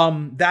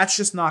 That's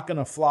just not going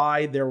to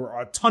fly. There were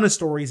a ton of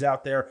stories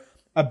out there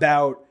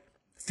about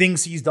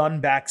things he's done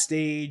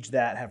backstage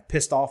that have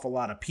pissed off a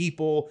lot of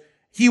people.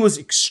 He was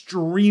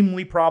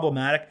extremely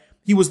problematic.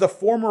 He was the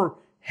former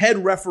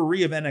head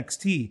referee of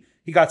NXT.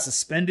 He got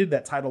suspended.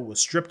 That title was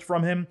stripped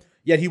from him,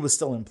 yet he was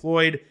still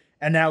employed,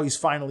 and now he's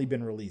finally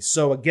been released.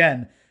 So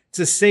again,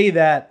 to say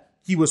that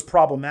he was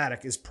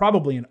problematic is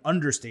probably an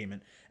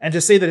understatement. And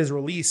to say that his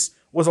release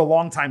was a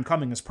long time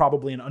coming is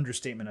probably an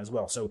understatement as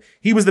well. So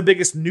he was the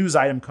biggest news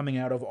item coming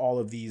out of all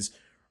of these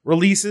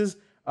releases.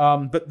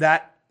 But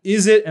that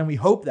is it, and we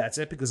hope that's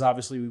it, because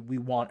obviously we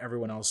want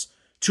everyone else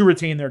to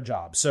retain their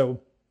job.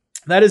 So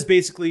that is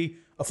basically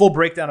a full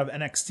breakdown of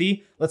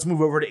NXT. Let's move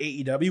over to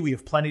AEW. We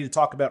have plenty to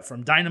talk about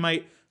from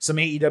Dynamite, some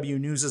AEW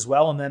news as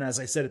well, and then, as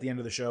I said at the end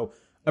of the show,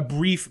 a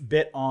brief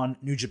bit on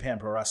New Japan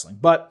Pro Wrestling.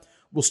 But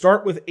we'll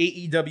start with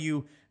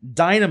AEW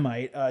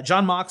Dynamite.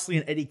 Jon Moxley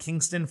and Eddie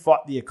Kingston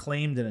fought the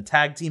Acclaimed in a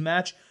tag team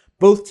match.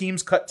 Both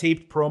teams cut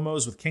taped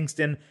promos, with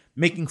Kingston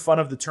making fun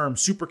of the term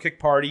Super Kick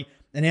Party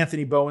and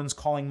Anthony Bowens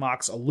calling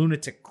Mox a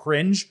lunatic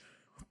cringe,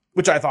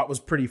 which I thought was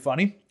pretty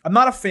funny. I'm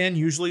not a fan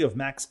usually of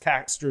Max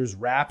Caster's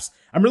raps.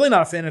 I'm really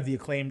not a fan of the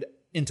Acclaimed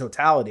in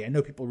totality. I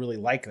know people really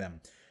like them.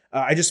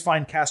 I just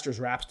find Caster's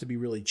raps to be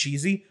really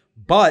cheesy,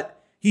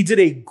 but he did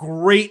a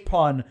great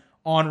pun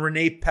on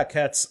Renee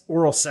Paquette's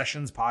Oral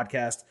Sessions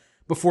podcast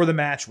before the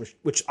match,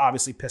 which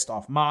obviously pissed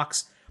off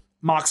Mox.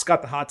 Mox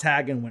got the hot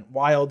tag and went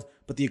wild,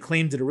 but the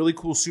Acclaimed did a really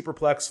cool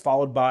superplex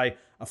followed by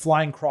a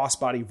flying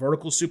crossbody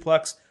vertical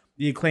suplex.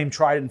 The Acclaimed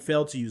tried and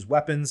failed to use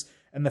weapons,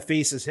 and the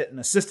Faces hit an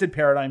assisted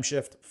paradigm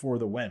shift for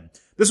the win.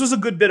 This was a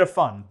good bit of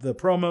fun. The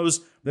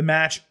promos, the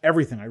match,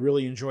 everything. I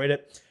really enjoyed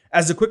it.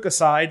 As a quick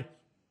aside,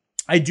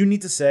 I do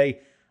need to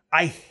say,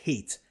 I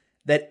hate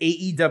that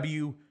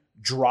AEW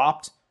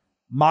dropped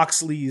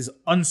Moxley's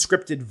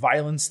unscripted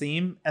violence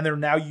theme, and they're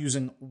now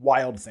using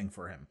Wild Thing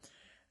for him.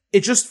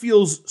 It just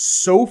feels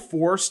so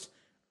forced,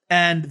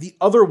 and the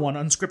other one,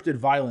 Unscripted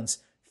Violence,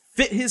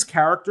 fit his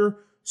character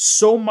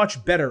so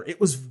much better. It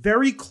was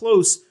very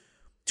close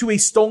to a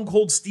Stone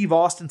Cold Steve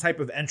Austin type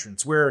of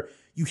entrance, where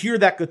you hear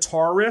that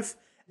guitar riff,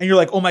 and you're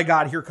like, oh my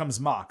God, here comes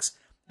Mox.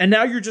 And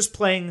now you're just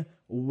playing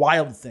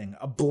Wild Thing,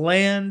 a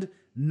bland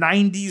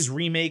 90s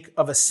remake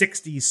of a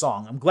 60s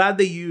song. I'm glad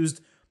they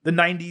used the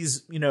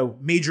 90s,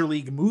 Major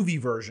League movie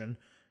version,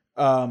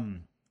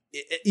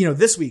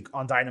 this week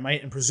on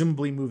Dynamite and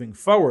presumably moving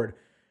forward.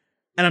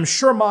 And I'm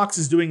sure Mox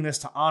is doing this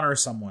to honor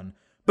someone.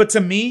 But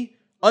to me,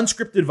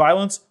 Unscripted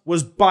Violence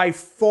was by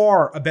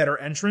far a better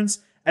entrance,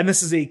 and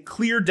this is a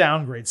clear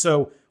downgrade.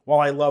 So while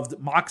I loved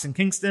Mox and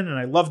Kingston and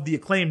I loved the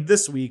Acclaimed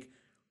this week,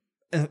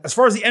 as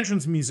far as the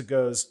entrance music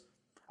goes,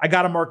 I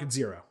got to mark it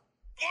 0.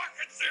 Mark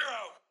it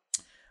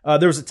 0.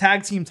 There was a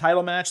tag team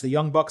title match, the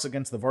Young Bucks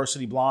against the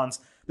Varsity Blondes.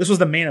 This was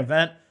the main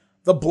event.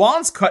 The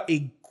Blondes cut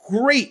a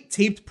great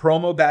taped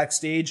promo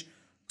backstage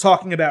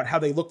talking about how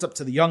they looked up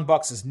to the Young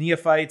Bucks as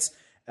neophytes,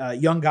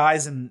 young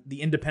guys in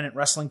the independent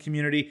wrestling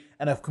community,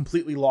 and have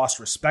completely lost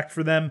respect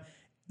for them.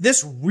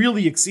 This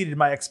really exceeded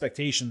my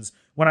expectations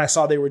when I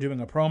saw they were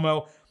doing a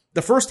promo.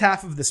 The first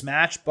half of this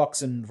match,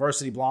 Bucks and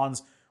Varsity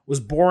Blondes, was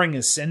boring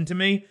as sin to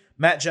me.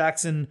 Matt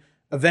Jackson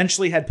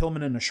eventually had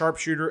Pillman in a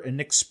sharpshooter, and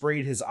Nick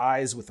sprayed his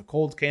eyes with a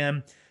cold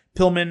can.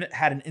 Pillman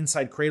had an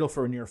inside cradle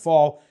for a near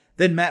fall.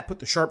 Then Matt put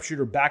the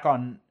sharpshooter back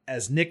on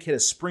as Nick hit a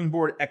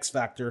springboard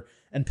X-Factor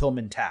and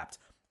Pillman tapped.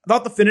 I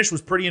thought the finish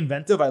was pretty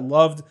inventive. I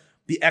loved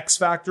the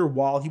X-Factor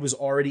while he was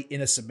already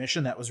in a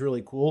submission. That was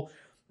really cool.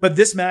 But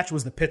this match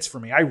was the pits for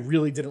me. I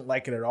really didn't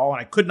like it at all,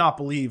 and I could not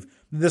believe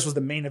that this was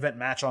the main event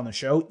match on the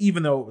show,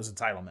 even though it was a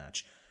title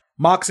match.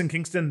 Mox and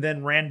Kingston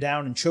then ran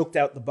down and choked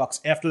out the Bucks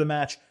after the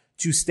match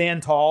to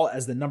stand tall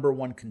as the number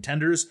one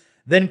contenders.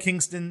 Then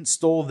Kingston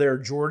stole their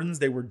Jordans.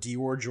 They were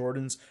Dior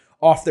Jordans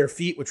off their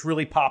feet, which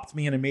really popped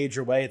me in a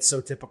major way. It's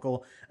so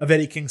typical of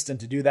Eddie Kingston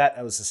to do that.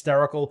 That was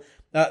hysterical.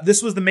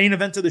 This was the main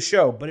event of the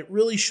show, but it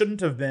really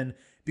shouldn't have been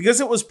because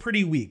it was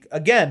pretty weak.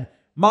 Again,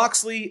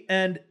 Moxley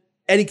and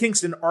Eddie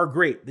Kingston are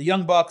great. The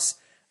Young Bucks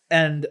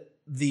and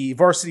the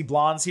Varsity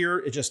Blondes here,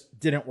 it just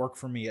didn't work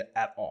for me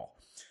at all.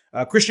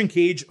 Christian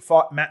Cage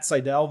fought Matt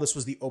Sydal. This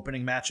was the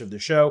opening match of the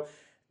show.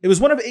 It was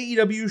one of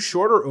AEW's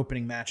shorter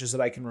opening matches that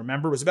I can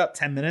remember. It was about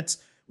 10 minutes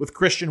with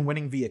Christian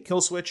winning via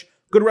kill switch.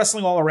 Good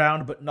wrestling all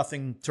around, but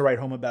nothing to write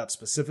home about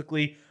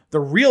specifically. The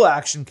real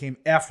action came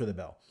after the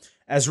bell,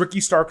 as Ricky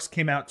Starks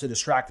came out to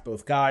distract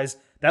both guys.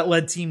 That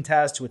led Team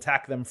Taz to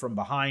attack them from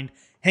behind.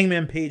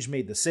 Hangman Page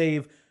made the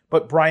save,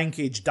 but Brian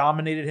Cage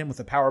dominated him with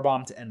a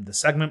powerbomb to end the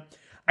segment.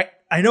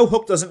 I know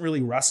Hook doesn't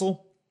really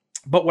wrestle,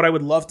 but what I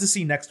would love to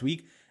see next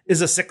week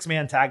is a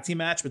 6-man tag team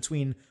match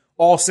between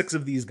all 6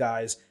 of these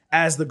guys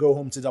as the go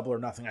home to Double or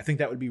Nothing. I think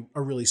that would be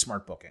a really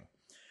smart booking.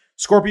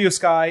 Scorpio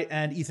Sky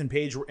and Ethan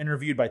Page were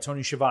interviewed by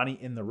Tony Schiavone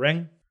in the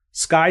ring.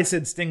 Sky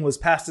said Sting was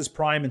past his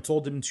prime and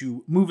told him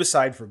to move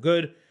aside for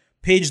good.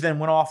 Page then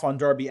went off on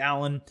Darby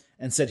Allin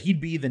and said he'd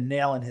be the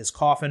nail in his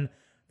coffin.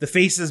 The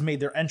Faces made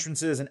their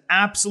entrances and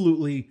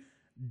absolutely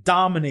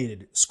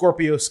dominated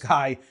Scorpio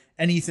Sky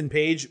and Ethan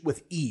Page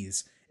with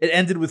ease. It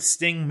ended with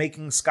Sting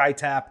making Sky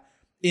tap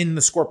in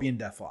the Scorpion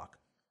Deathlock.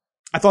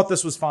 I thought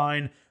this was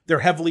fine. They're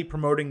heavily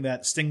promoting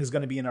that Sting is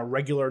going to be in a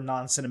regular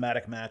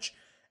non-cinematic match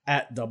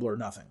at Double or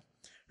Nothing.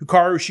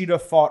 Hikaru Shida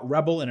fought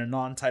Rebel in a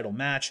non-title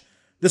match.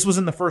 This was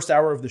in the first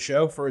hour of the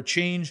show for a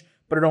change,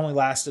 but it only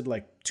lasted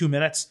like 2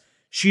 minutes.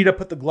 Shida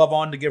put the glove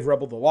on to give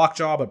Rebel the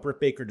lockjaw, but Britt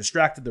Baker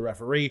distracted the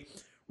referee.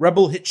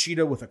 Rebel hit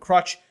Shida with a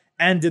crutch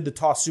and did the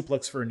toss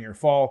suplex for a near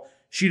fall.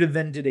 Shida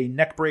then did a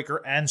neck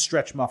breaker and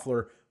stretch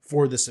muffler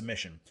for the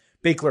submission.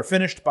 Baker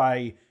finished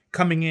by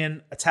coming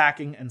in,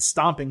 attacking, and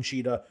stomping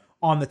Shida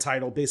on the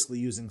title, basically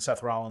using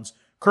Seth Rollins'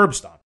 curb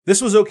stomp.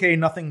 This was okay,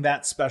 nothing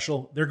that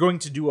special. They're going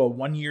to do a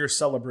 1-year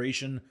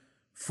celebration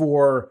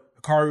for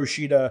Hikaru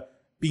Shida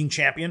being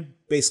champion,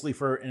 basically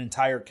for an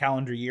entire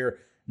calendar year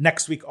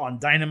next week on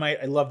Dynamite.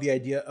 I love the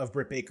idea of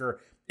Britt Baker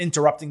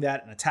interrupting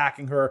that and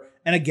attacking her.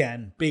 And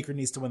again, Baker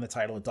needs to win the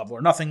title at Double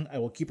or Nothing. I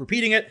will keep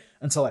repeating it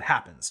until it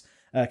happens.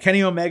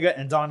 Kenny Omega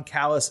and Don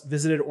Callis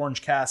visited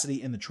Orange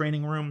Cassidy in the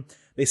training room.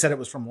 They said it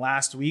was from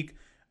last week.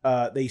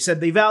 They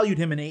said they valued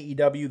him in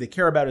AEW. They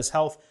care about his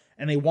health,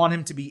 and they want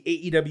him to be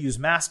AEW's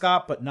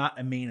mascot, but not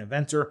a main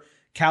eventer.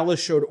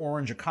 Callis showed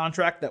Orange a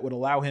contract that would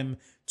allow him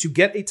to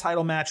get a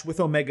title match with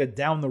Omega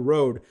down the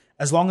road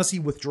as long as he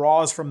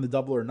withdraws from the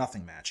Double or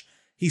Nothing match.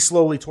 He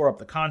slowly tore up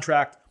the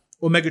contract.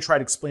 Omega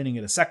tried explaining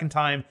it a second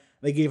time.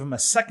 They gave him a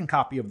second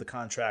copy of the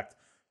contract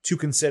to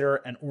consider,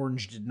 and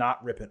Orange did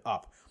not rip it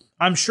up.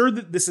 I'm sure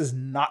that this is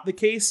not the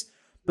case,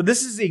 but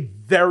this is a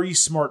very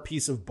smart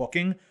piece of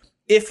booking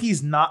if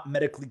he's not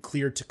medically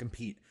cleared to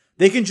compete.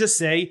 They can just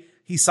say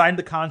he signed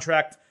the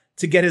contract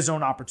to get his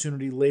own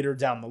opportunity later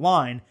down the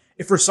line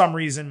if for some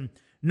reason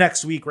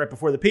next week, right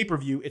before the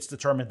pay-per-view, it's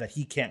determined that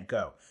he can't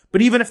go.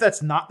 But even if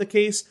that's not the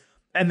case,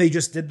 and they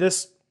just did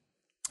this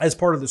as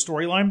part of the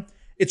storyline,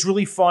 it's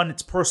really fun,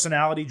 it's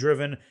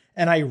personality-driven,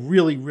 and I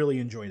really, really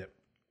enjoyed it.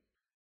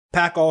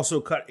 Pac also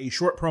cut a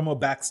short promo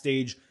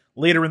backstage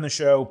later in the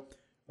show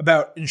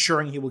about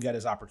ensuring he will get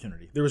his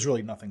opportunity. There was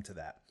really nothing to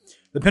that.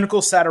 The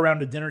Pinnacle sat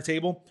around a dinner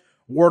table.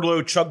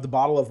 Wardlow chugged the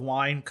bottle of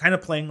wine, kind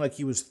of playing like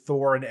he was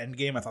Thor in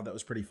Endgame. I thought that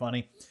was pretty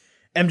funny.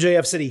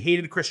 MJF said he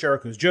hated Chris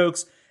Jericho's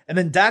jokes. And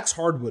then Dax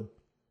Hardwood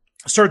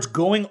starts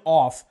going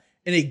off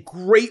in a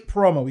great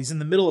promo. He's in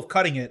the middle of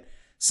cutting it,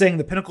 saying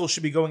the Pinnacle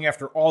should be going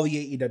after all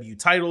the AEW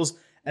titles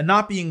and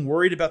not being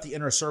worried about the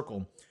Inner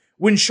Circle.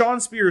 When Shawn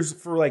Spears,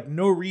 for like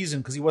no reason,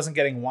 because he wasn't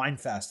getting wine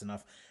fast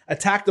enough,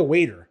 attacked a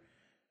waiter.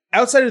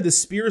 Outside of the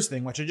Spears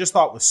thing, which I just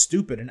thought was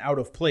stupid and out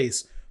of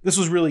place, this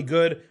was really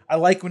good. I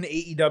like when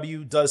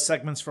AEW does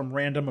segments from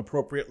random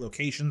appropriate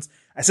locations.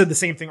 I said the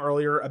same thing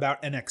earlier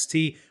about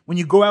NXT. When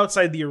you go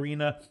outside the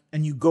arena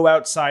and you go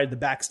outside the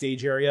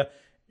backstage area,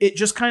 it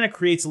just kind of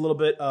creates a little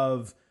bit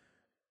of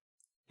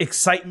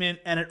excitement,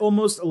 and it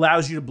almost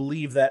allows you to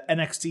believe that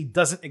NXT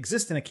doesn't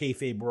exist in a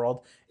kayfabe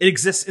world. It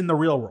exists in the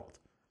real world.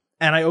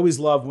 And I always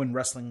love when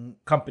wrestling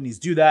companies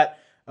do that.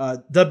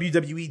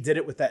 WWE did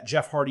it with that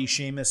Jeff Hardy,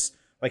 Sheamus,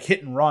 like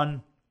hit and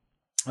run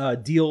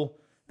deal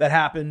that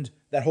happened,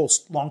 that whole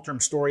long-term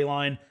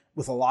storyline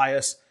with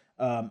Elias.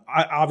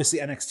 Obviously,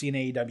 NXT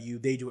and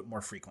AEW, they do it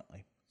more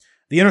frequently.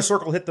 The Inner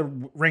Circle hit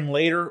the ring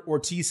later.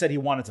 Ortiz said he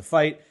wanted to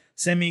fight.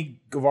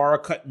 Sammy Guevara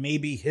cut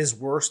maybe his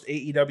worst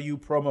AEW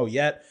promo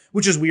yet,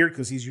 which is weird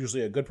because he's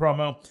usually a good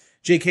promo.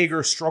 Jake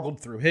Hager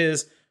struggled through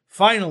his.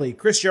 Finally,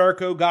 Chris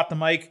Jericho got the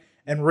mic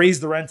and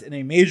raised the rent in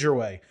a major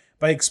way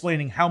by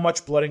explaining how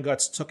much blood and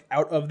guts took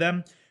out of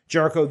them.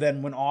 Jericho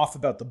then went off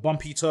about the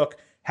bump he took,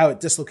 how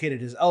it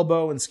dislocated his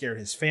elbow and scared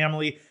his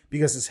family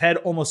because his head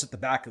almost hit the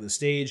back of the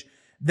stage.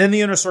 Then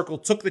the Inner Circle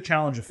took the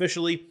challenge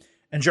officially,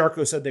 and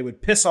Jericho said they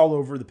would piss all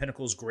over the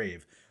Pinnacle's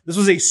grave. This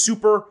was a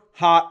super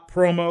hot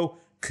promo,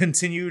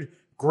 continued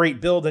great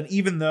build, and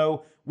even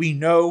though we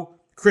know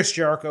Chris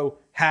Jericho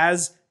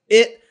has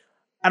it,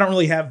 I don't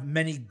really have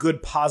many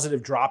good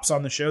positive drops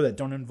on the show that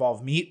don't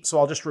involve meat, so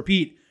I'll just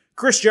repeat.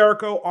 Chris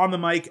Jericho on the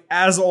mic,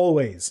 as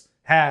always,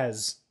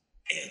 has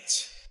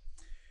it.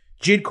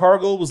 Jade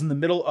Cargill was in the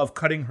middle of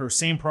cutting her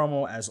same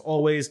promo as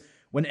always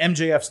when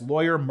MJF's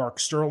lawyer, Mark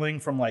Sterling,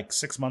 from like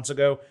 6 months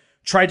ago,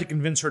 tried to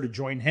convince her to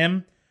join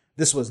him.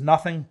 This was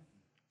nothing.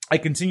 I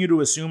continue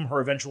to assume her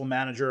eventual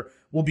manager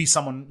will be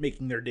someone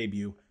making their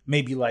debut,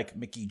 maybe like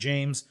Mickie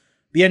James.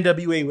 The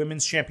NWA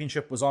Women's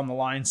Championship was on the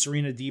line.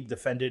 Serena Deeb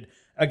defended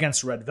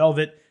against Red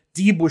Velvet.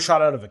 Deeb was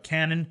shot out of a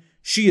cannon.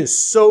 She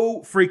is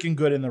so freaking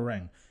good in the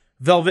ring.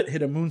 Velvet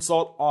hit a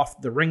moonsault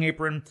off the ring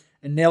apron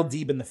and nailed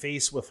Deeb in the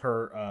face with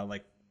her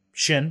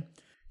shin.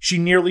 She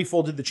nearly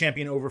folded the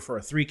champion over for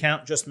a 3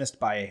 count, just missed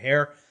by a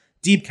hair.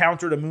 Deeb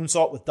countered a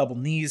moonsault with double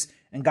knees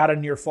and got a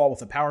near fall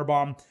with a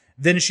powerbomb.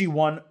 Then she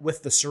won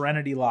with the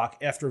Serenity Lock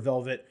after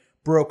Velvet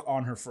broke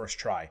on her first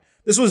try.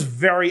 This was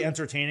very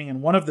entertaining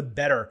and one of the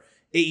better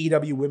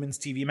AEW women's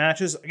TV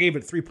matches. I gave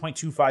it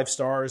 3.25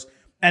 stars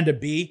and a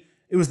B.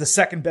 It was the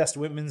second best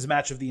women's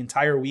match of the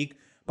entire week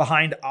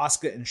behind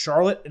Asuka and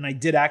Charlotte, and I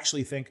did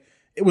actually think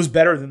it was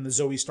better than the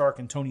Zoe Stark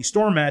and Toni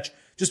Storm match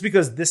just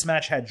because this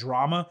match had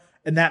drama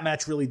and that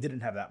match really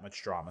didn't have that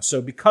much drama.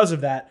 So because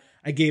of that,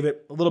 I gave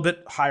it a little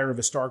bit higher of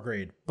a star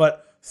grade.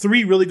 But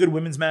 3 really good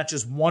women's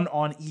matches, 1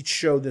 on each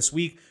show this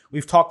week.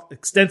 We've talked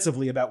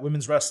extensively about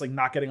women's wrestling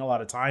not getting a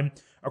lot of time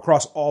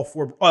across all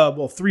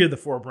 3 of the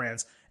 4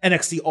 brands.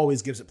 NXT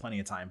always gives it plenty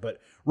of time, but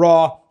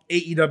Raw,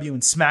 AEW,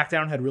 and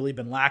SmackDown had really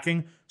been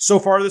lacking. So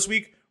far this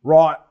week,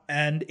 Raw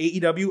and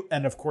AEW,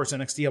 and of course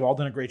NXT have all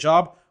done a great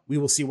job. We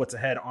will see what's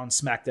ahead on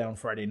SmackDown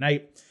Friday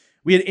night.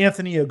 We had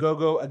Anthony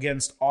Ogogo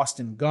against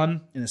Austin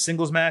Gunn in a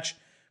singles match.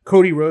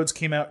 Cody Rhodes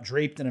came out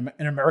draped in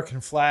an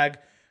American flag.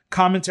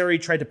 Commentary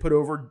tried to put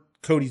over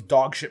Cody's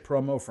dogshit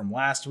promo from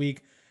last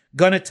week.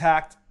 Gunn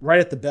attacked right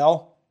at the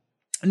bell,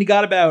 and he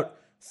got about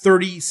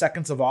 30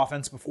 seconds of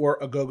offense before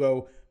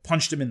Ogogo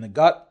punched him in the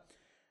gut.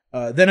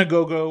 Then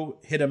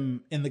Ogogo hit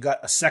him in the gut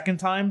a second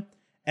time,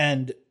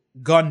 and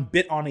Gunn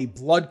bit on a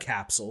blood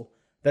capsule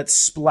that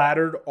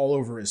splattered all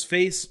over his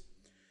face.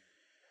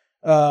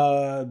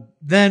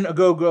 Then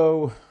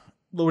Ogogo,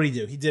 what did he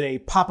do? He did a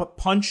pop-up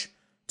punch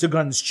to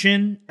Gunn's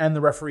chin, and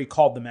the referee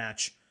called the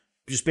match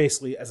just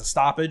basically as a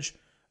stoppage.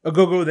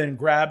 Ogogo then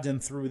grabbed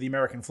and threw the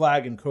American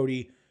flag, and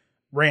Cody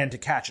ran to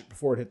catch it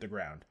before it hit the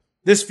ground.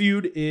 This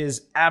feud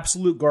is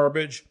absolute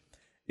garbage.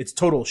 It's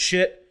total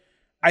shit.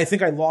 I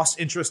think I lost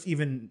interest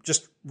even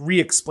just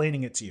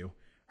re-explaining it to you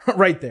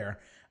right there.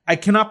 I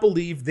cannot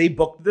believe they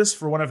booked this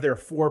for one of their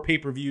 4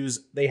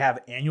 pay-per-views they have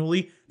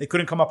annually. They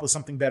couldn't come up with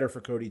something better for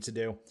Cody to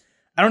do.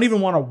 I don't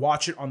even want to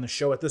watch it on the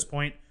show at this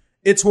point.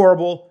 It's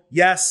horrible.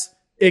 Yes,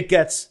 it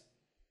gets,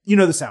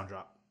 the sound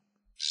drop.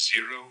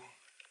 0.0.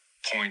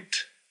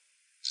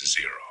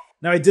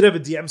 Now, I did have a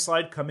DM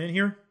slide come in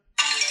here,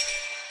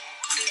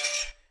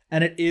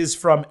 and it is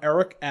from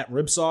Eric at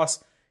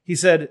Ribsauce. He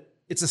said,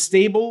 it's a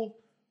stable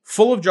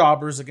full of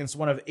jobbers against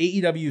one of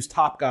AEW's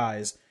top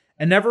guys,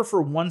 and never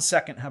for 1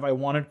 second have I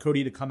wanted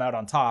Cody to come out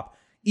on top,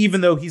 even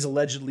though he's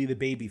allegedly the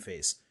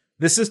babyface.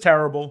 This is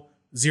terrible.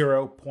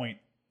 0.0. 0.0,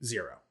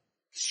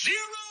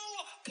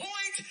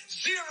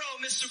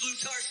 Mr.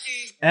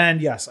 Blutarski.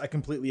 And yes, I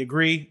completely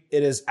agree.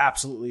 It is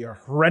absolutely a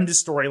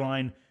horrendous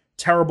storyline,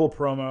 terrible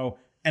promo,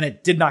 and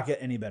it did not get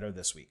any better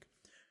this week.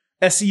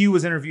 SCU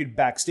was interviewed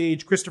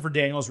backstage. Christopher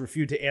Daniels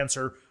refused to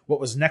answer what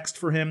was next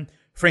for him.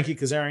 Frankie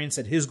Kazarian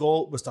said his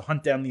goal was to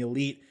hunt down the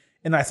Elite,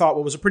 and I thought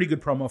what was a pretty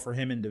good promo for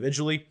him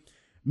individually.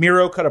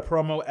 Miro cut a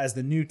promo as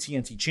the new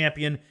TNT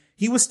champion.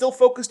 He was still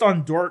focused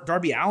on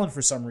Darby Allin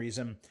for some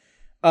reason,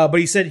 but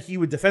he said he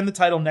would defend the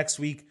title next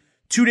week,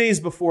 2 days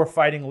before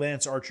fighting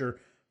Lance Archer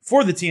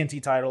for the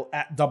TNT title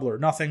at Double or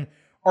Nothing.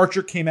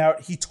 Archer came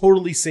out. He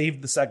totally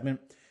saved the segment,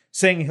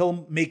 saying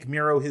he'll make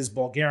Miro his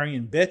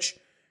Bulgarian bitch.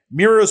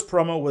 Miro's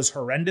promo was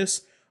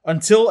horrendous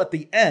until at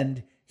the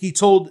end, he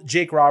told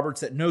Jake Roberts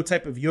that no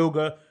type of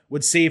yoga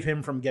would save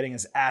him from getting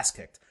his ass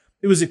kicked.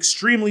 It was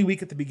extremely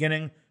weak at the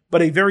beginning,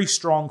 but a very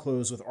strong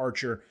close with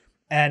Archer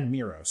and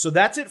Miro. So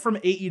that's it from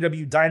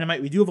AEW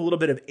Dynamite. We do have a little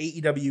bit of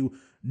AEW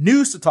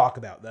news to talk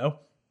about, though.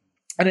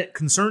 and it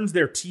concerns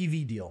their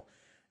TV deal.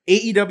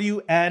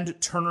 AEW and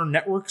Turner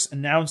Networks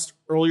announced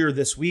earlier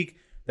this week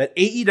that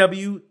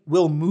AEW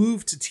will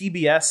move to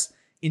TBS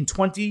in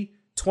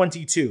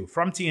 2022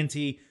 from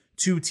TNT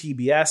to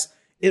TBS.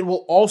 It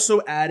will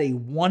also add a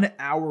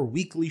 1-hour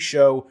weekly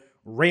show,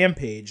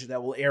 Rampage,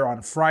 that will air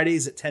on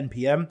Fridays at 10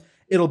 p.m.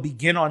 It'll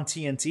begin on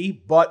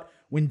TNT, but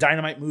when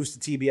Dynamite moves to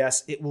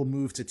TBS, it will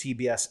move to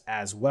TBS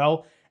as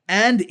well.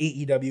 And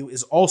AEW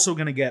is also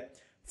going to get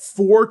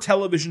 4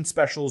 television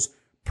specials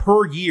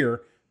per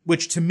year,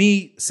 which to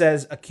me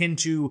says akin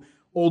to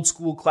old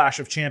school Clash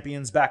of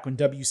Champions back when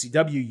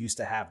WCW used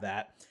to have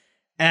that.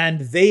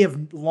 And they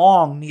have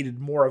long needed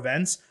more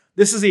events.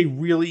 This is a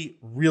really,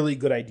 really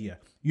good idea.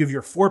 You have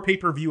your 4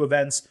 pay-per-view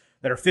events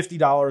that are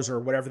 $50 or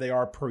whatever they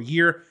are per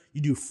year.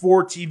 You do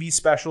 4 TV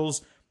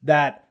specials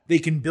that they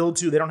can build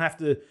to. They don't have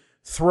to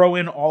throw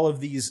in all of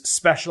these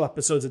special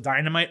episodes of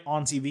Dynamite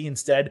on TV.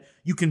 Instead,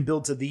 you can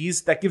build to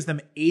these. That gives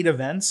them 8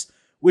 events,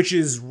 which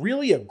is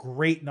really a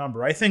great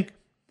number. I think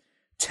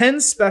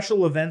 10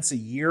 special events a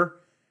year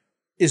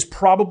is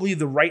probably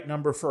the right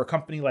number for a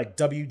company like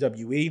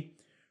WWE.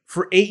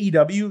 For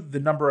AEW, the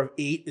number of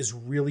 8 is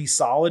really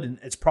solid, and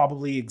it's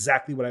probably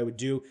exactly what I would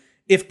do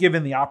if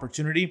given the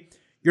opportunity.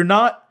 You're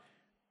not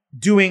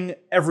doing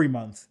every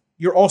month.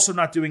 You're also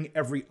not doing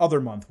every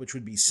other month, which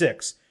would be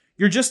 6.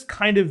 You're just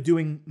kind of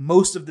doing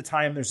most of the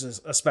time there's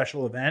a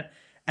special event,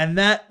 and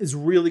that is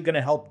really going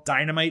to help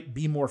Dynamite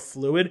be more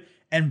fluid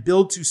and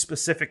build to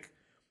specific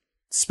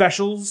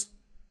specials,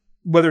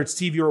 whether it's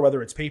TV or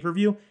whether it's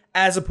pay-per-view,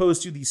 as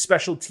opposed to these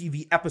special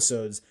TV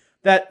episodes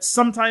that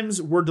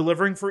sometimes were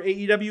delivering for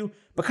AEW,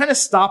 but kind of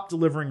stopped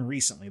delivering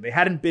recently. They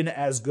hadn't been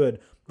as good.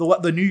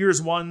 The New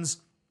Year's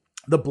ones,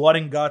 the Blood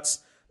and Guts,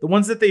 the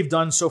ones that they've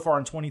done so far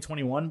in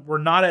 2021 were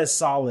not as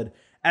solid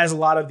as a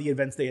lot of the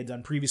events they had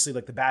done previously,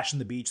 like the Bash in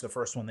the Beach, the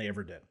first one they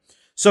ever did.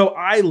 So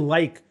I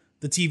like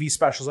the TV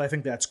specials. I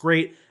think that's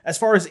great. As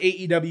far as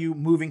AEW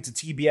moving to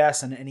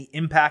TBS and any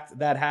impact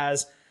that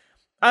has,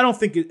 I don't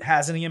think it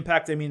has any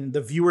impact. I mean,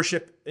 the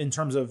viewership in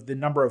terms of the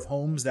number of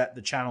homes that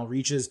the channel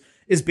reaches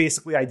is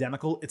basically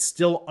identical. It's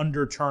still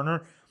under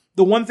Turner.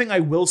 The one thing I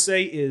will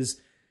say is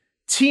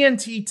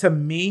TNT, to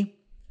me,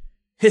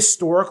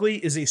 historically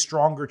is a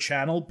stronger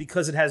channel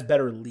because it has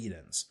better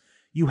lead-ins.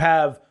 You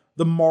have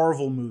the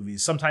Marvel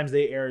movies. Sometimes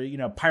they air,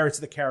 Pirates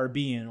of the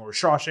Caribbean or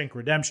Shawshank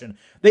Redemption.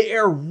 They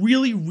air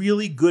really,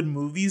 really good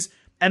movies,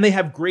 and they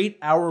have great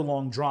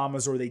hour-long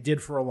dramas, or they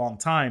did for a long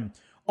time,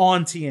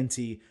 on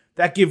TNT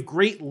that give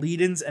great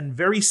lead-ins and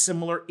very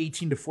similar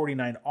 18 to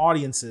 49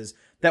 audiences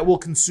that will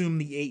consume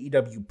the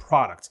AEW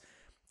product.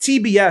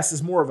 TBS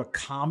is more of a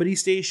comedy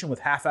station with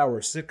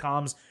half-hour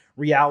sitcoms,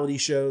 reality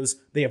shows.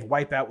 They have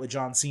Wipeout with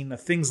John Cena,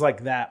 things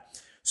like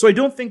that. So I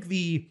don't think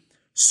the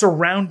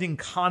surrounding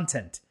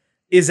content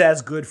is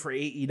as good for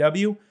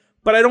AEW,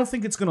 but I don't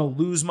think it's going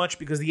to lose much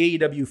because the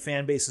AEW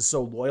fan base is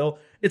so loyal.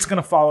 It's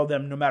going to follow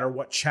them no matter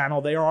what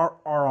channel they are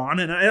on.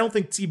 And I don't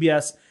think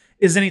TBS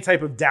is any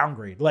type of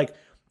downgrade. Like,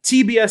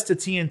 TBS to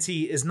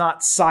TNT is not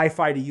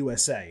Sci-Fi to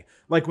USA,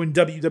 like when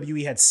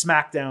WWE had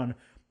SmackDown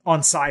on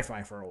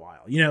Sci-Fi for a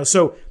while,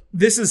 So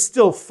this is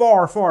still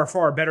far, far,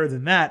 far better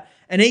than that.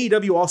 And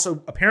AEW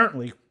also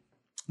apparently,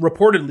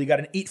 reportedly, got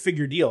an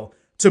 8-figure deal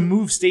to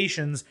move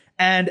stations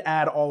and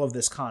add all of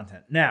this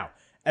content. Now,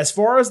 as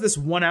far as this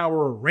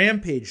 1-hour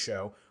Rampage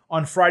show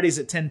on Fridays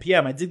at 10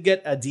 p.m., I did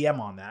get a DM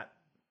on that.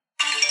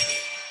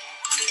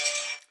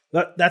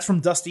 That's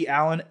from Dusty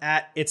Allen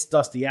at It's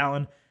Dusty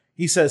Allen.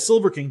 He says,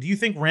 Silver King, do you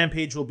think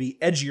Rampage will be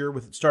edgier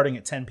with it starting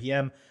at 10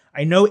 p.m.?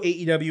 I know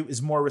AEW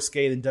is more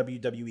risque than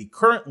WWE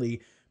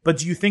currently, but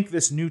do you think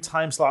this new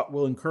time slot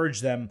will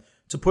encourage them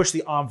to push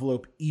the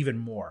envelope even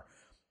more?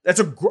 I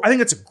think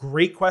that's a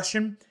great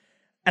question,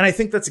 and I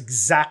think that's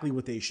exactly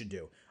what they should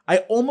do. I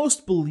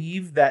almost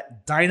believe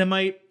that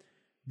Dynamite,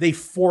 they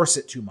force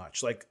it too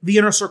much. Like the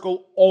Inner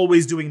Circle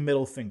always doing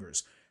middle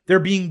fingers. There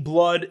being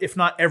blood, if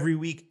not every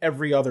week,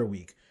 every other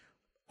week.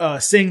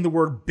 Saying the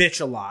word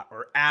bitch a lot,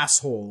 or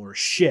asshole, or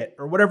shit,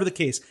 or whatever the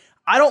case.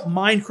 I don't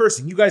mind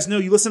cursing. You guys know,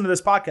 you listen to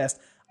this podcast,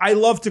 I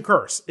love to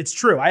curse. It's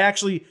true. I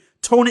actually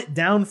tone it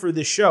down for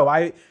this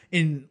show.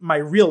 In my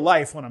real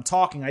life, when I'm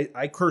talking,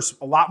 I curse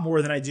a lot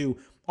more than I do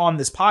on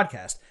this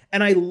podcast.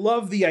 And I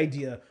love the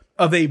idea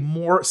of a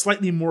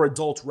slightly more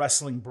adult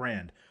wrestling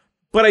brand.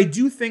 But I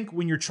do think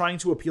when you're trying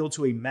to appeal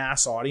to a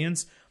mass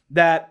audience,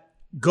 that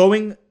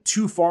going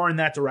too far in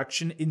that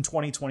direction in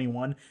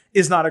 2021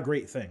 is not a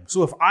great thing.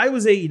 So if I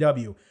was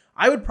AEW,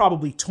 I would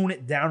probably tone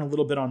it down a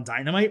little bit on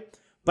Dynamite,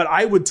 but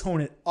I would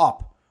tone it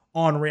up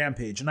on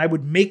Rampage. And I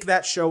would make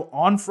that show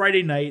on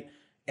Friday night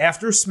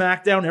after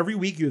SmackDown. Every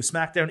week you have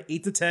SmackDown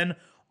 8 to 10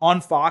 on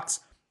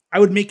Fox. I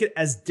would make it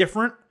as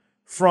different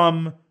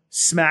from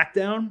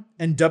SmackDown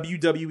and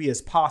WWE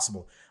as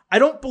possible. I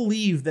don't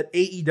believe that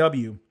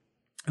AEW,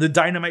 the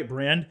Dynamite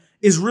brand,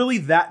 is really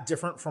that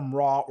different from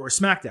Raw or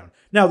SmackDown.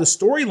 Now, the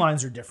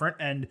storylines are different,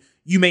 and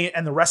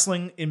the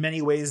wrestling in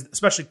many ways,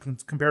 especially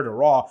compared to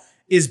Raw,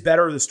 is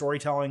better. The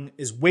storytelling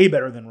is way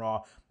better than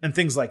Raw and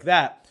things like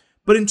that.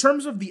 But in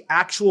terms of the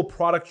actual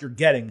product you're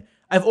getting,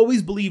 I've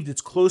always believed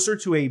it's closer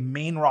to a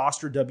main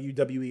roster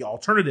WWE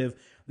alternative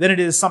than it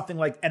is something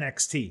like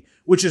NXT,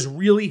 which is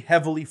really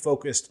heavily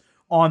focused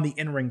on the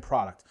in-ring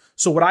product.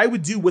 So what I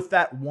would do with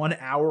that 1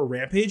 hour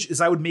Rampage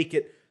is I would make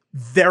it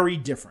very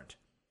different.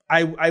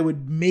 I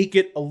would make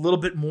it a little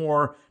bit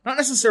more, not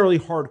necessarily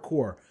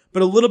hardcore,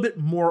 but a little bit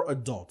more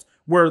adult,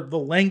 where the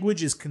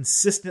language is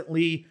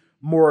consistently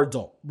more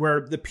adult,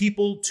 where the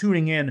people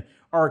tuning in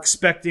are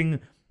expecting,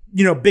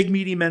 big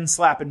meaty men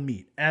slapping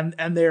meat. And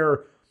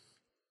they're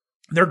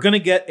going to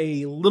get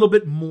a little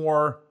bit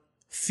more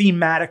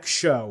thematic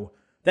show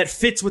that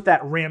fits with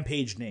that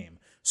Rampage name.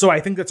 So I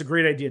think that's a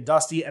great idea,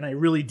 Dusty, and I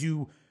really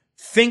do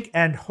think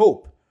and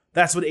hope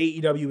that's what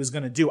AEW is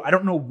going to do. I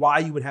don't know why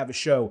you would have a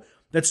show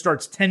that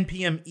starts 10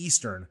 p.m.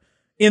 Eastern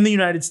in the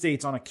United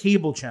States on a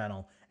cable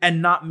channel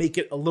and not make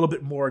it a little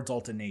bit more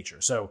adult in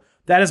nature. So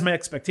that is my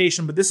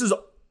expectation. But this is,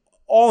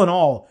 all in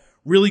all,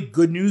 really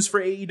good news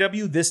for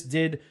AEW. This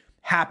did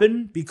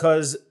happen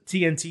because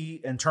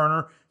TNT and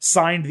Turner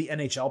signed the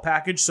NHL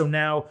package. So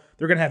now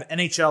they're going to have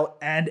NHL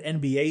and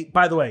NBA.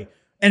 By the way,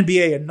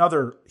 NBA,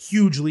 another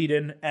huge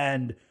lead-in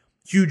and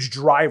huge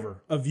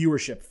driver of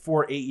viewership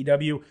for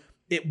AEW.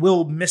 It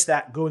will miss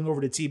that going over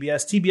to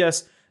TBS.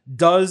 TBS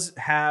does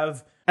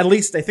have, at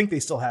least I think they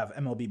still have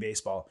MLB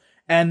baseball.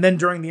 And then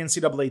during the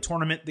NCAA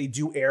tournament, they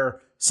do air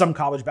some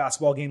college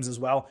basketball games as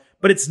well.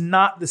 But it's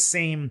not the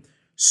same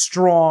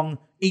strong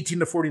 18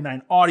 to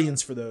 49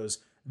 audience for those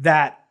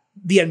that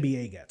the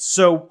NBA gets.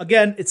 So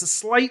again, it's a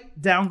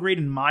slight downgrade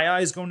in my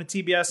eyes going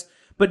to TBS,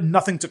 but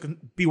nothing to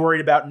be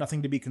worried about,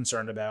 nothing to be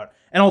concerned about.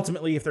 And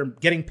ultimately, if they're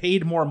getting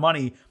paid more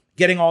money,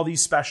 getting all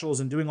these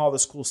specials and doing all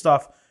this cool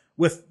stuff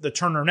with the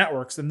Turner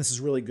networks, then this is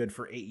really good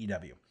for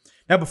AEW.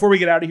 Now, before we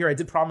get out of here, I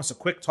did promise a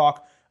quick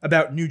talk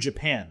about New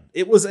Japan.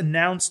 It was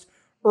announced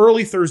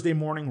early Thursday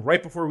morning,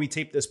 right before we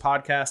taped this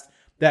podcast,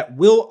 that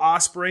Will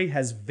Ospreay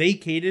has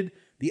vacated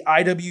the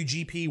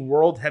IWGP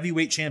World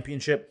Heavyweight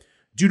Championship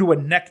due to a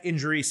neck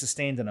injury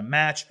sustained in a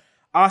match.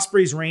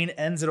 Ospreay's reign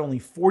ends at only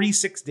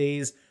 46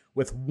 days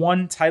with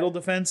one title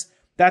defense.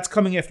 That's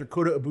coming after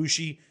Kota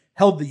Ibushi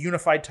held the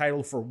unified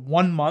title for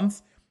 1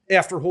 month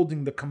after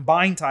holding the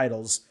combined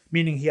titles,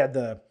 meaning he had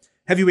the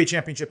Heavyweight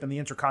Championship and the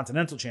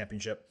Intercontinental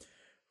Championship,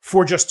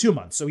 for just 2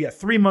 months. So he had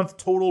 3 month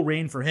total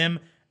reign for him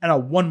and a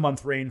 1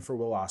 month reign for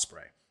Will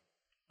Ospreay.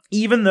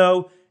 Even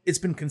though it's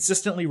been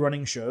consistently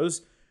running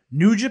shows,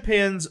 New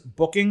Japan's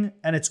booking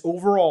and its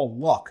overall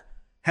luck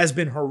has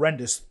been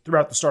horrendous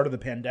throughout the start of the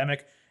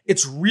pandemic.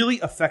 It's really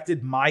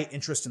affected my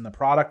interest in the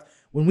product.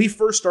 When we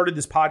first started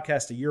this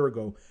podcast a year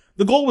ago,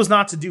 the goal was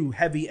not to do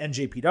heavy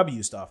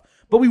NJPW stuff,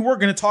 but we were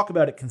going to talk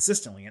about it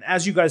consistently. And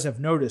as you guys have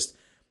noticed,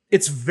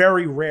 it's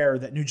very rare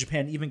that New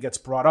Japan even gets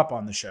brought up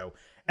on the show.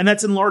 And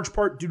that's in large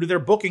part due to their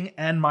booking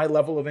and my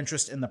level of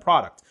interest in the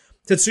product.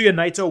 Tetsuya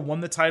Naito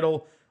won the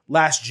title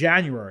last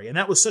January, and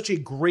that was such a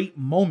great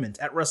moment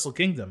at Wrestle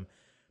Kingdom.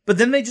 But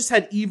then they just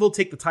had Evil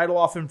take the title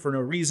off him for no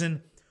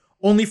reason,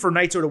 only for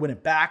Naito to win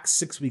it back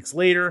 6 weeks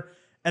later,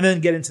 and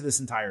then get into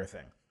this entire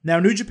thing. Now,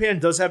 New Japan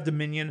does have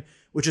Dominion,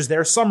 which is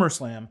their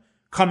SummerSlam,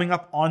 coming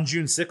up on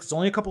June 6th. It's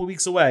only a couple of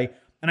weeks away,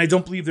 and I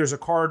don't believe there's a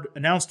card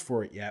announced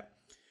for it yet.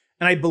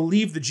 And I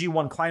believe the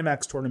G1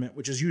 Climax tournament,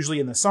 which is usually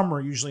in the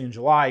summer, usually in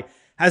July,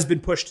 has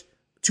been pushed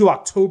to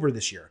October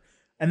this year.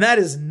 And that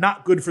is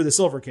not good for the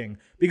Silver King,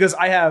 because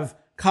I have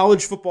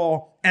college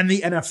football and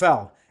the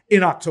NFL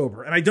in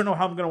October, and I don't know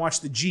how I'm going to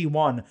watch the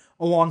G1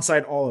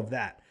 alongside all of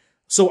that.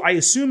 So I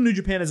assume New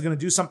Japan is going to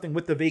do something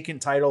with the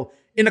vacant title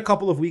in a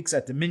couple of weeks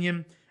at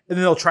Dominion, and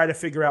then they'll try to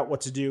figure out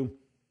what to do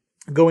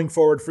going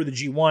forward for the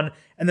G1,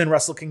 and then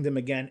Wrestle Kingdom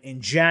again in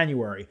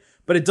January.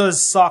 But it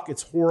does suck.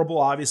 It's horrible,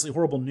 obviously,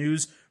 horrible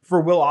news for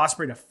Will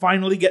Ospreay to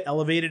finally get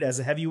elevated as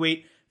a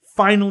heavyweight,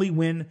 finally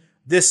win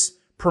this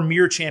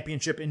premier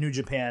championship in New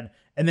Japan,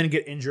 and then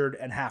get injured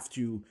and have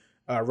to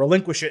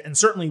relinquish it. And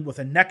certainly with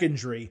a neck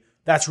injury,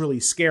 that's really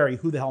scary.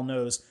 Who the hell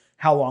knows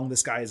how long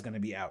this guy is going to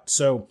be out.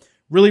 So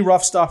really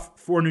rough stuff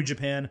for New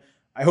Japan.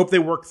 I hope they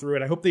work through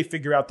it. I hope they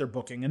figure out their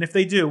booking. And if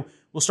they do,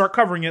 we'll start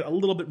covering it a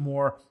little bit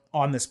more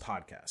on this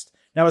podcast.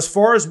 Now, as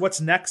far as what's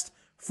next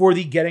for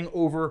the Getting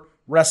Over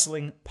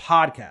Wrestling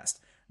podcast,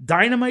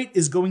 Dynamite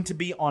is going to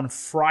be on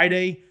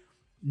Friday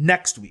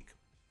next week.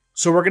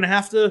 So we're going to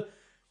have to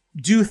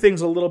do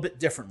things a little bit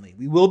differently.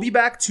 We will be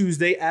back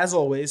Tuesday, as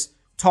always,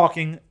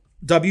 talking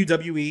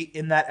WWE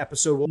in that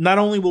episode. Not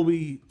only will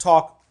we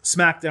talk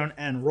SmackDown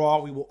and Raw,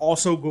 we will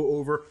also go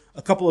over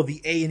a couple of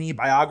the A&E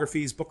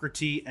biographies, Booker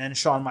T and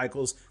Shawn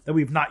Michaels, that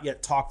we've not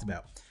yet talked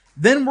about.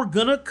 Then we're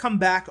going to come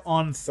back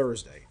on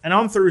Thursday. And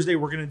on Thursday,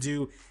 we're going to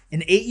do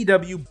an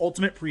AEW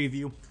Ultimate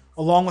Preview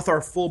along with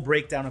our full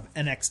breakdown of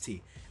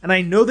NXT. And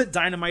I know that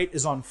Dynamite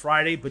is on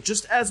Friday, but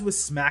just as with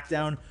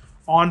SmackDown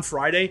on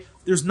Friday,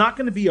 there's not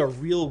going to be a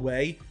real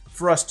way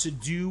for us to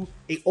do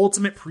a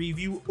Ultimate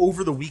Preview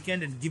over the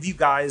weekend and give you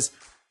guys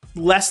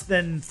less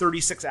than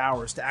 36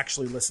 hours to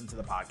actually listen to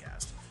the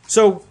podcast.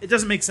 So it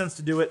doesn't make sense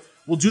to do it.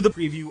 We'll do the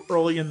preview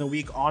early in the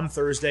week on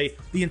Thursday.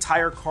 The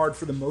entire card,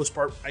 for the most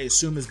part, I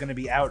assume is going to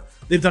be out.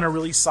 They've done a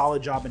really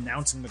solid job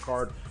announcing the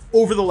card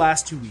over the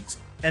last 2 weeks.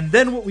 And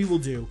then what we will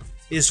do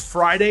is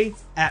Friday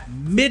at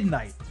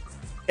midnight,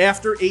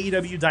 after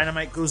AEW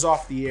Dynamite goes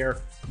off the air,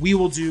 we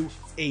will do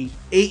a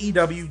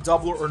AEW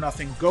Double or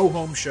Nothing Go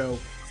Home show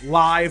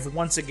live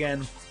once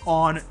again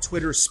on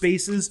Twitter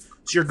Spaces.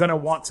 So you're going to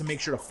want to make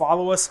sure to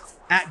follow us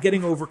at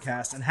Getting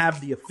Overcast and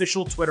have the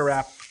official Twitter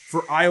app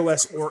for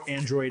iOS or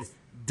Android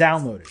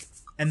downloaded.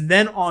 And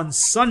then on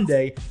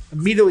Sunday,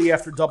 immediately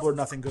after Double or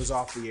Nothing goes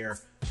off the air,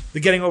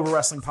 the Getting Over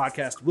Wrestling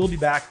podcast will be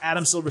back.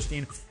 Adam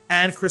Silverstein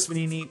and Chris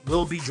Vanini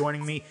will be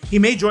joining me. He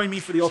may join me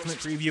for the Ultimate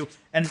Preview,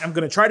 and I'm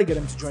going to try to get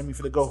him to join me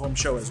for the Go Home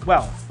show as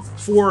well,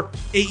 for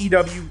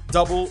AEW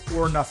Double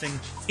or Nothing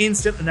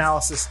Instant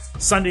Analysis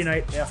Sunday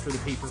night after the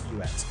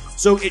pay-per-view ends.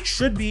 So it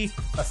should be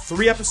a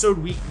 3-episode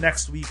week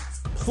next week,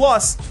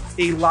 plus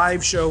a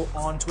live show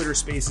on Twitter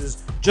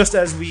Spaces, just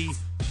as we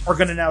are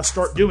going to now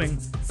start doing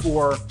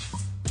for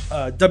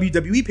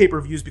WWE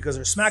pay-per-views, because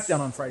there's SmackDown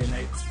on Friday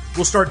night.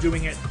 We'll start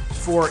doing it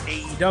for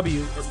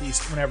AEW, at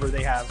least whenever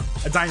they have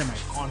a Dynamite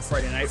on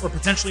Friday night, or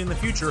potentially in the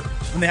future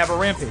when they have a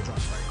Rampage on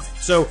Friday night.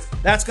 So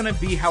that's going to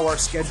be how our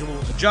schedule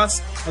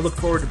adjusts. I look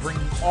forward to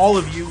bringing all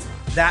of you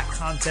that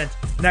content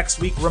next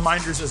week.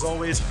 Reminders, as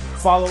always,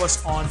 follow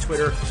us on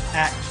Twitter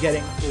at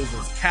Getting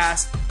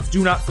Overcast.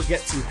 Do not forget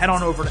to head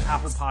on over to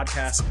Apple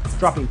Podcasts,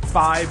 drop a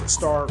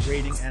 5-star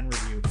rating and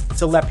review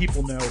to let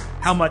people know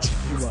how much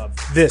you love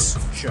this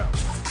show.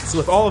 So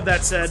with all of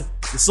that said,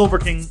 the Silver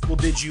King will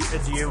bid you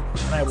adieu,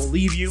 and I will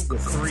leave you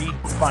with 3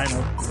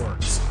 final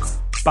words.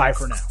 Bye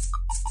for now.